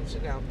really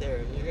frozen out there,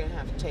 and you're going to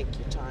have to take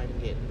your time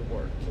getting to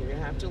work. You're going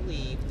to have to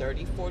leave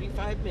 30,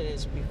 45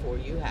 minutes before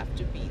you have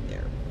to be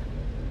there.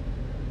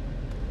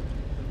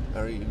 I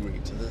already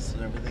agreed to this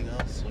and everything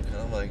else, so kind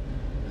of like,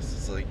 this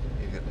is like,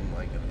 you're getting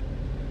like an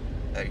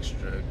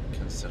extra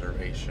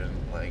consideration,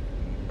 like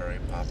Mary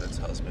Poppins'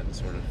 husband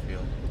sort of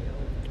feel.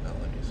 I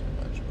don't like you so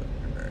much, but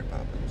you're Mary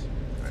Poppins.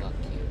 Right? Fuck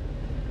you.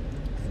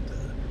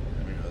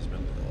 And your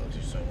husband loves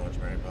you so much,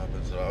 Mary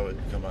Poppins, that I would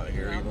come out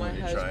here Not even my when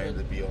you're trying to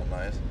husband. be all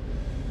nice.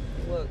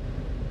 Look.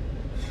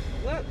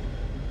 Look.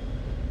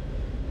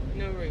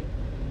 No ring.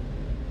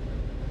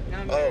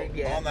 Not married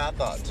yet. On that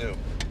thought, too.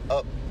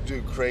 Do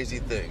crazy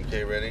thing.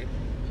 Okay, ready?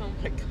 Oh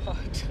my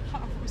god.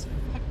 I was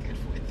fucking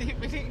with him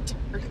and he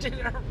turned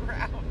it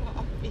around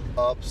on me.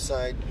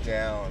 Upside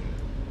down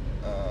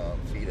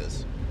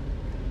fetus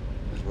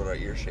is what our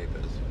ear shape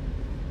is.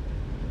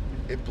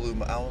 It blew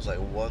my... I was like,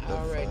 what the fuck?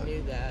 I already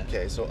knew that.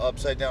 Okay, so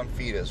upside down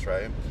fetus,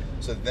 right?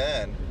 So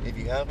then, if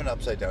you have an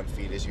upside down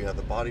fetus, you have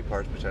the body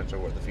parts potential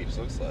what the fetus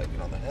looks like.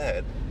 And on the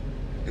head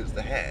is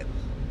the head.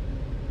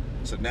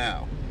 So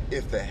now,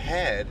 if the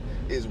head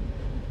is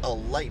a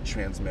light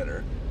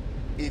transmitter,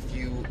 if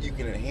you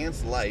can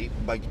enhance light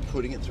by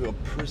putting it through a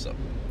prism.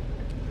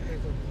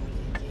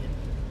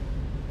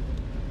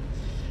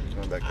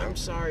 Coming back down? I'm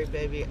sorry,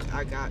 baby.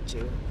 I got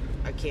to.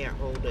 I can't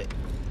hold it.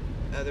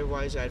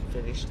 Otherwise, I'd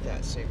finish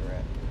that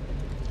cigarette.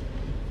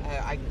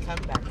 I can come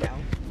back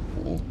down.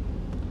 Cool.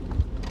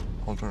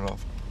 I'll turn it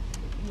off.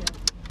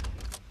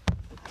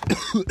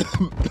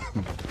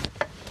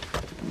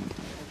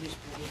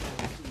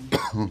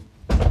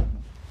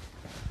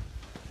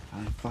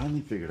 I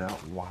finally figured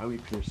out why we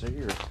pierce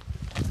cigarettes.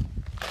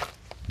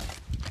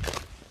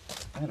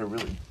 I had a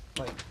really,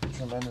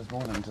 tremendous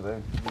morning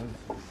today with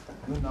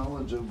the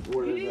knowledge of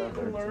what You is out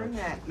there. didn't learn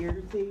that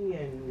ear thing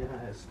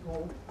in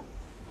school?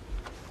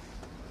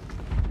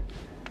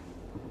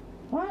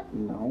 What?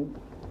 No.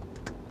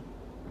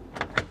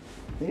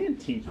 They didn't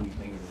teach me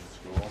things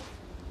in school.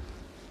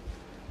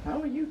 How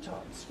were you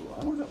taught in school?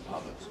 I went to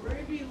public school.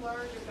 Ruby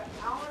learned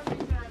about, the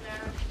only reason I'm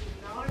asking,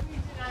 the only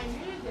reason I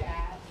knew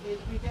that is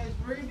because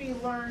Ruby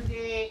learned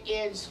it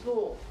in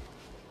school.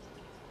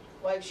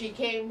 Like she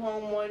came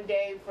home one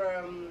day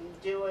from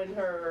doing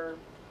her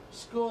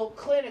school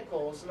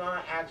clinicals,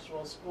 not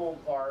actual school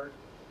part,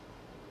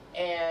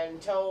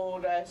 and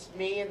told us,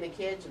 me and the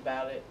kids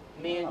about it.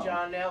 Me and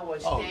Johnelle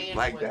was staying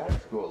like with that her.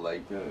 school,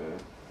 like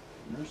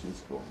nursing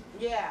school.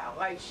 Yeah,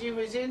 like she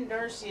was in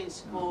nursing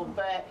school,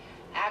 but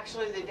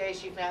actually the day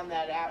she found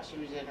that out, she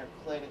was in her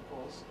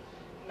clinicals,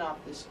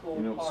 not the school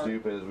You know what's part.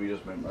 stupid is we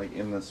just like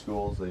in the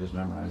schools they just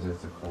memorize it.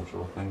 It's a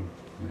cultural thing.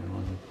 They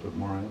want to put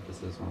more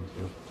emphasis on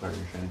it. Sorry,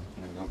 you're saying.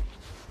 There you go.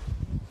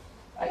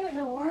 I gotta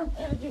go warm.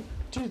 I gotta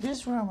do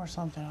this room or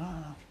something. I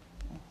don't know.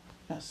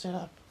 Gotta sit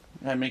up.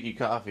 I gotta make you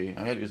coffee.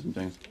 I gotta do some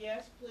things.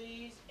 Yes,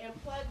 please, and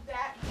plug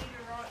that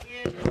heater on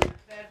in the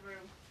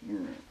bedroom.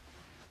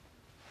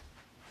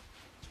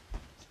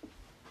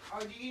 Or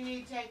do you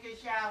need to take a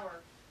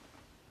shower?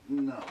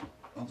 No,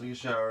 I'll take a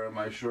shower in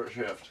my short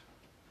shift.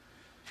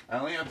 I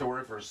only have to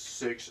work for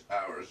 6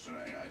 hours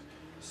tonight, guys.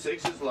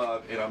 6 is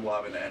love, and I'm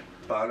loving it.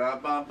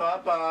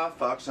 Ba-da-ba-ba-ba,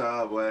 fuck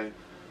Subway.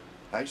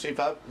 Actually,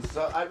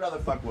 I'd rather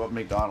fuck with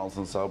McDonald's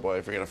than Subway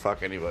if you're gonna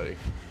fuck anybody.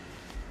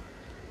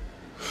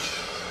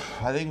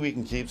 I think we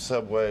can keep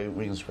Subway,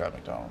 we can scrap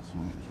McDonald's.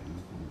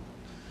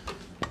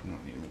 We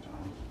don't need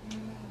McDonald's.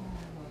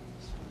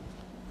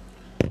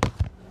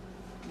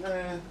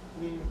 Nah,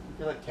 we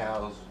feel like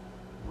cows.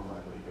 We'll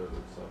not really go to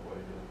the Subway.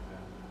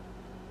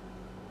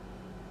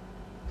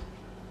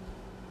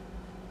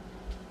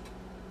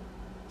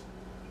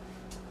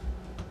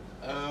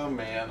 Oh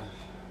man.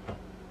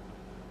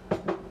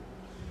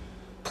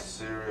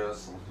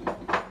 Seriously.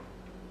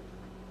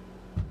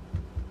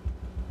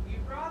 You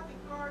brought the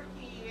car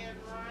key in,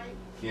 right?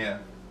 Yeah.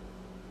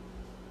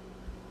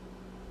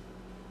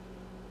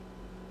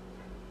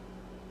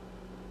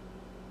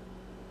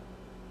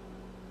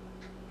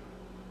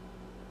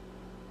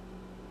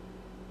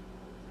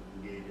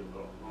 Gave you a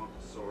little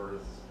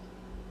Honkosaurus.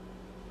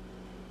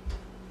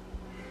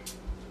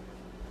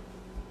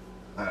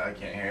 I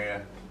can't hear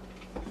you.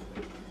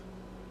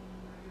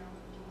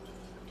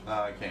 No,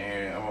 I can't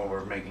hear you. I'm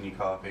over making you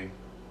coffee.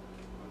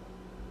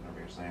 Whatever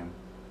you're saying.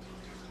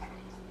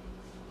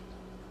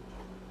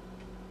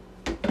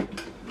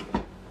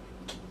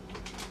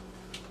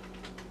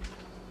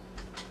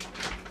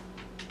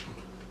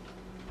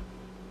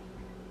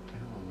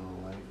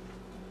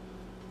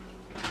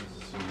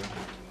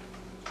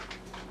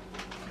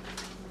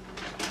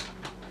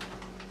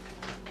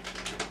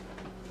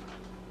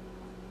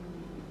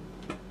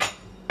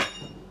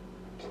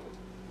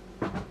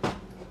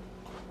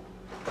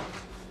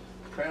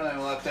 Apparently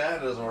my left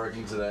hand isn't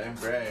working today.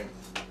 Great.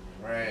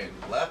 Great.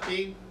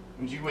 Lefty,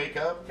 did you wake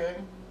up, okay?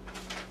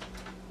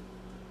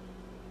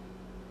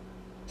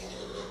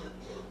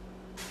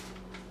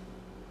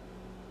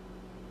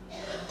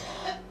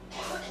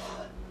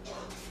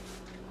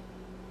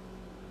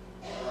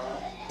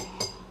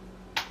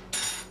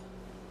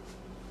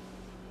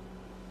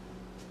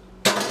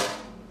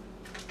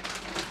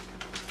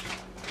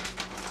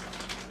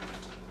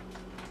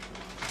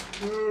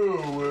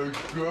 Oh my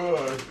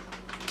god.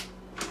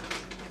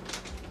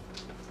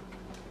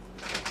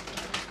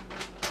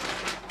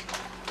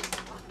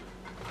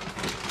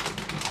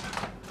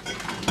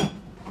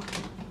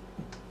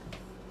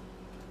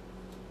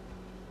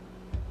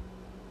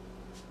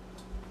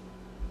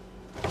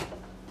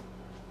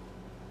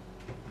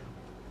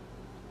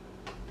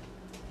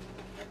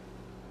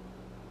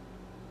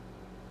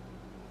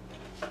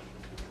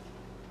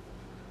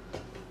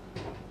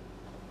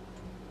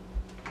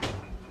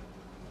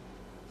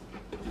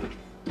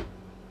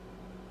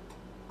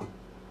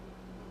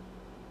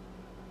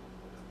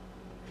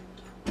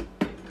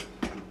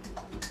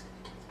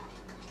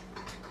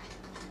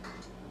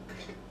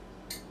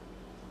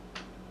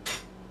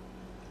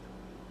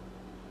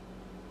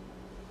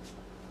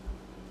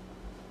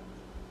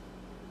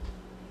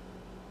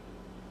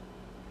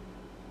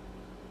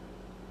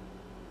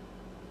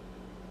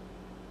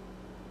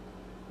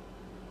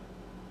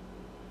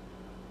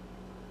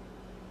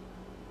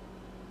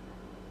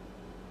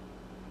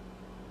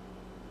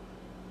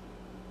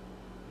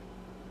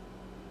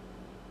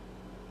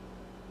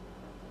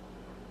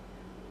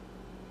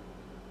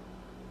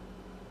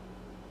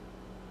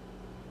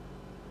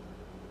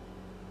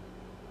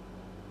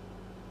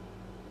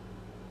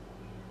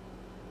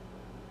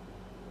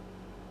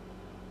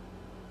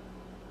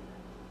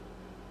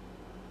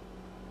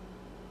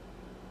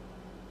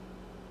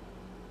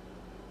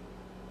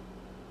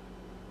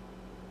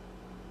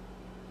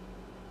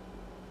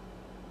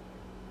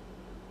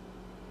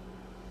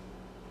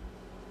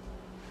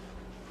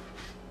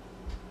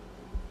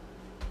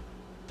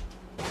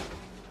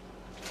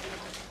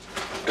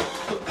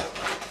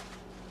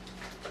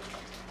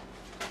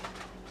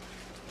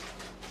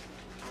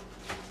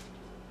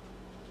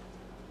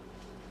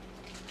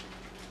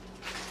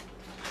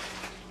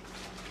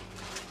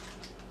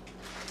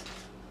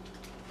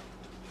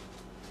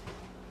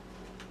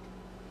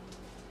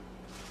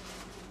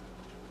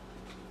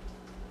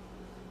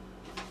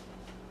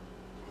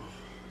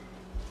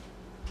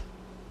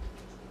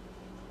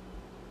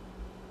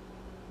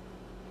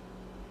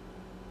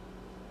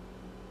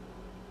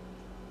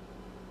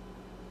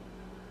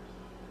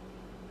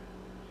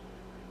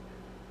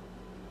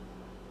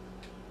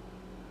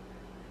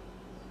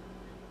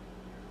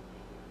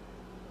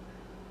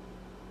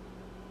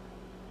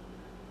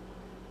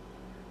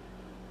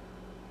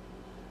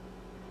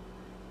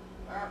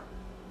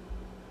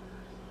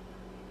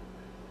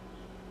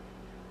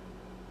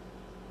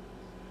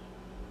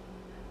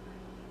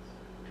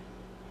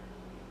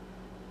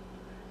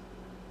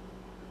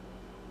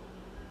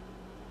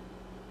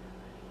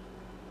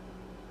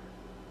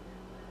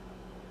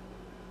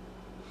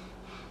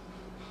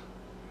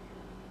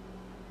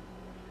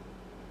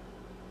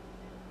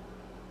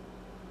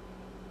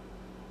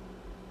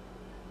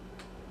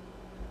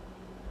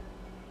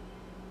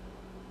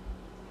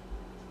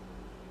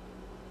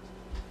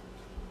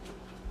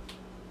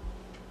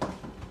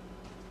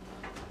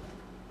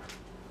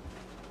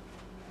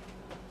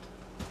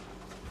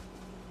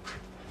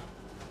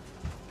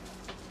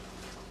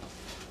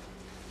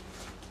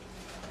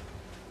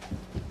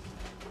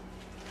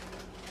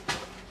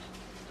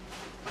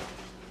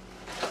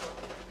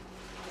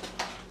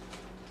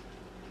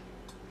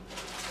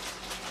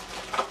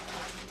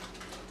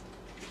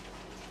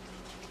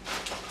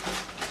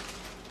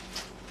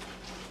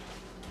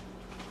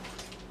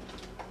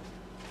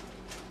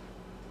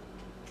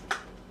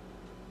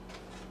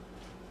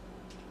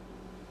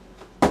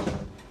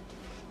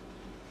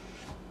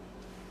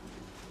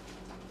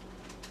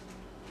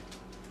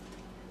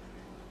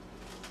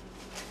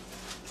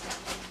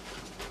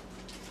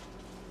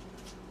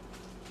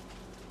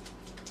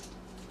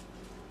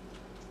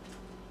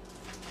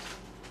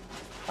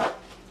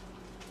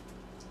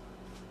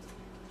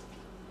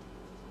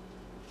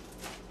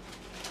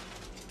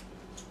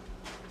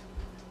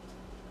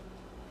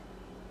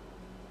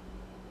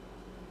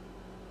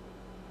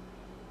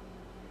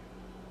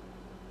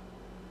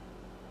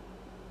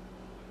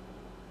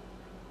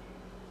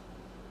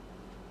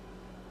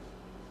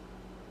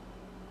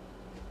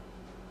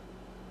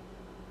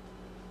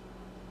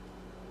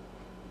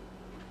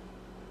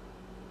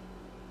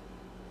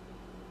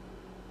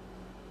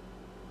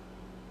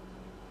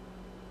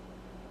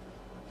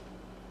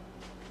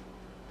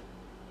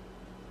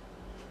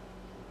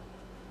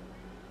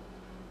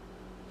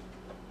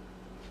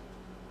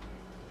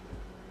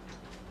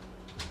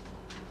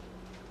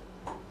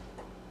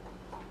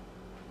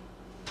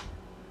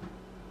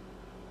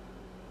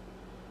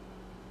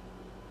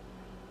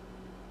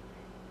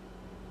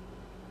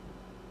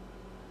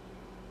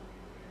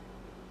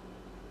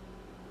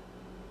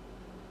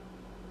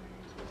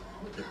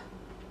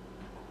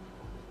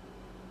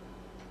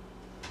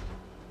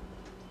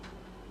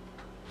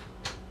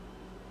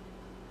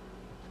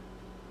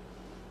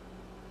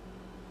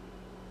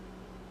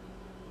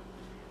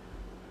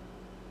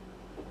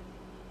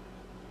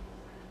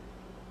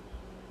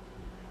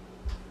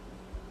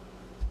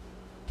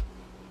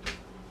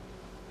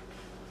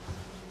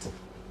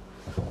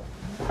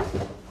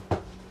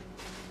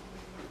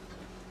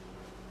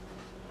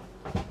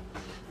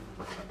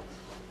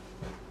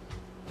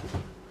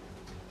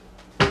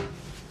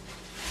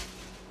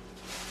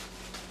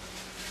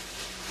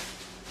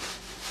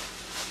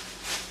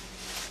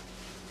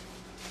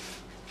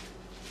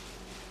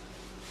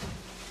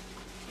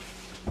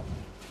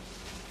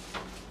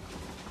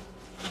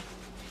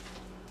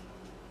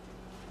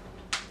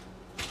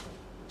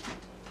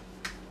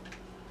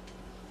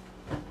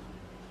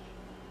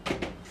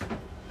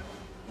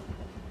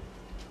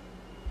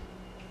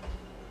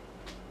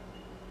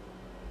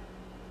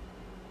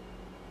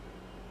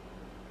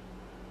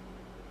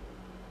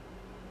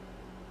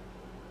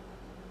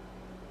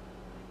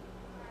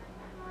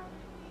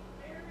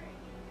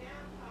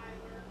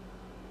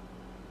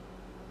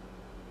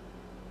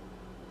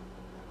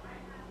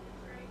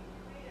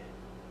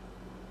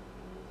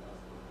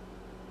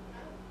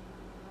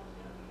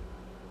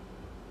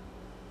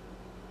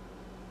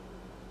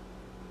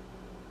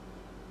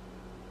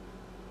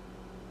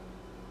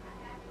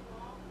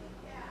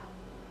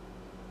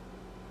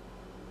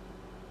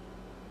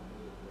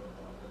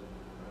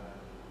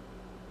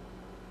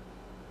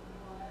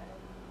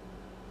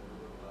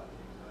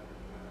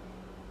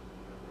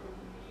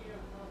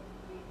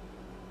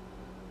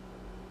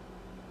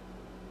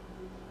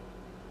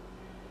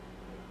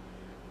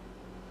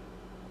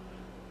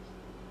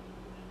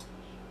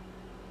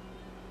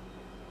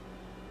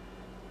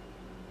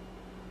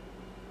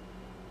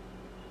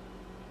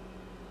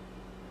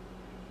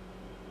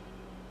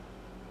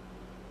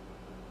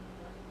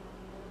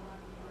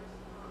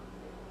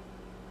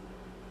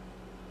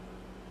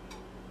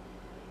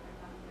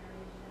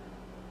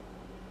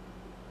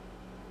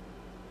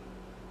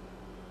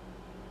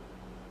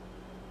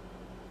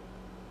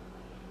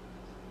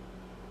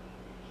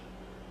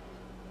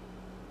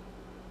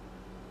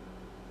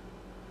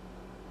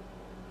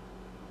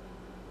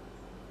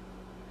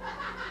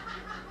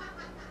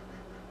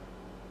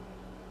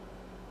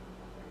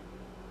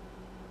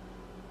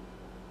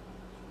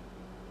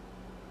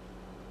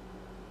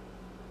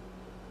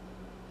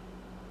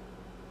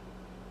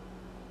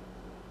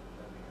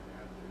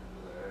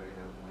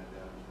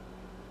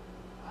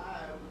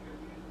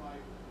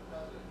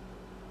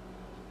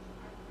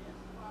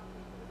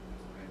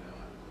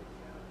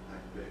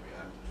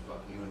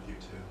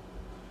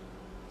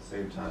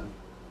 Same time.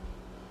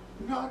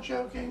 I'm not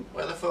joking.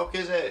 Where the fuck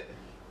is it?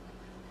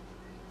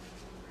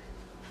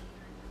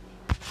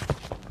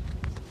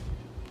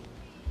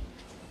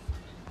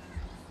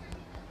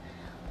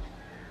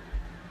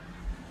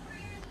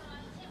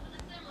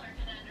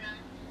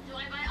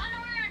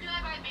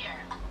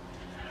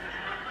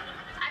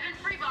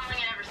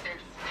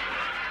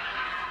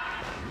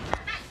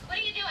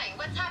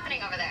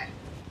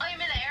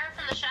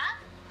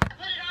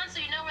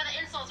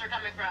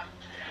 coming from.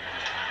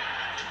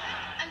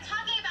 I'm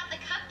talking about the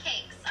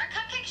cupcakes. Our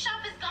cupcake shop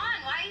is gone.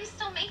 Why are you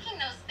still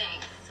making those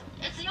things?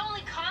 It's the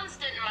only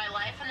constant in my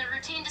life, and the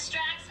routine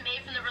distracts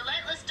me from the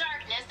relentless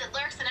darkness that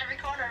lurks in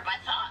every corner of my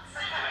thoughts.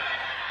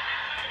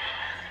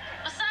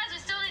 Besides,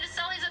 we still need to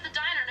sell these at the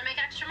diner to make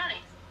extra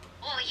money.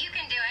 Well, you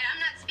can do it.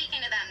 I'm not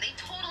speaking to them. They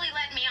totally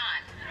led me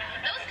on.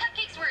 Those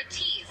cupcakes were a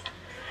tease.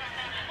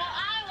 Well,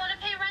 I want to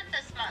pay rent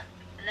this month.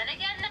 And then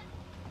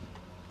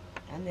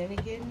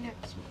again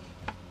next month.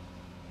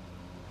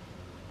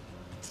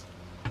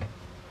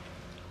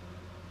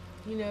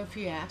 You know, if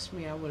you asked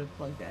me, I would have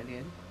plugged that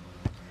in.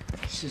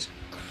 It's just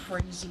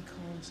crazy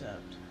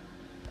concept.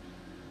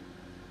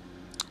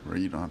 Where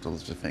you don't have to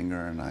lift a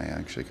finger, and I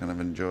actually kind of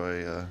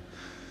enjoy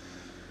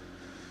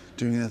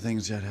doing the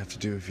things you'd have to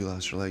do if you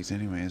lost your legs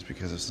anyways,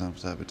 because it's some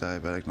type of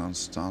diabetic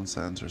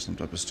nonsense or some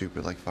type of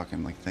stupid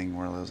fucking thing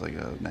where there's like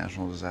a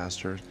national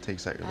disaster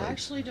takes out your legs. I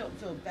actually don't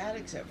feel bad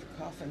except for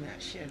coughing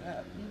that shit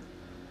up.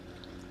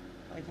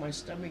 Like my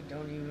stomach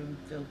don't even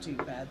feel too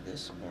bad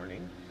this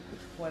morning.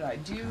 What I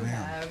do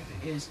have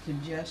is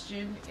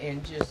congestion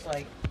and just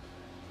like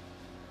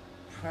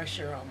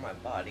pressure on my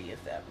body,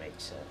 if that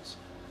makes sense.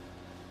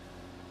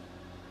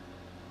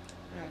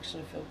 I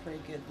actually feel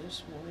pretty good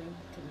this morning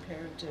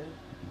compared to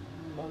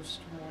most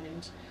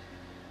mornings.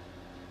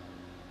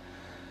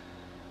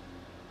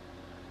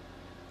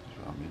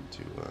 You want me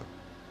to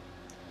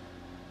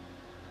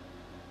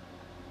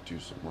do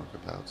some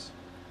workabouts?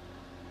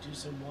 Do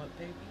some what,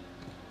 baby?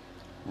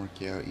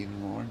 Work you out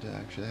even more to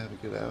actually have a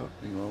good out?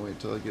 You want to wait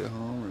till I get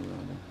home, or you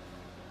want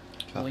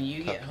to when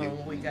you get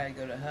home, we gotta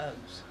go to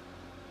Hugs.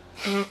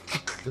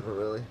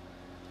 Really?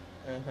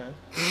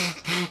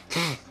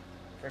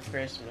 For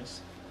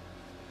Christmas.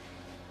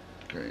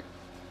 Great.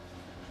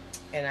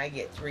 And I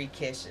get 3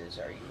 kisses.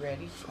 Are you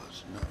ready?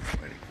 No, I'm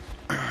ready.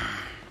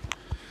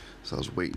 So I was waiting.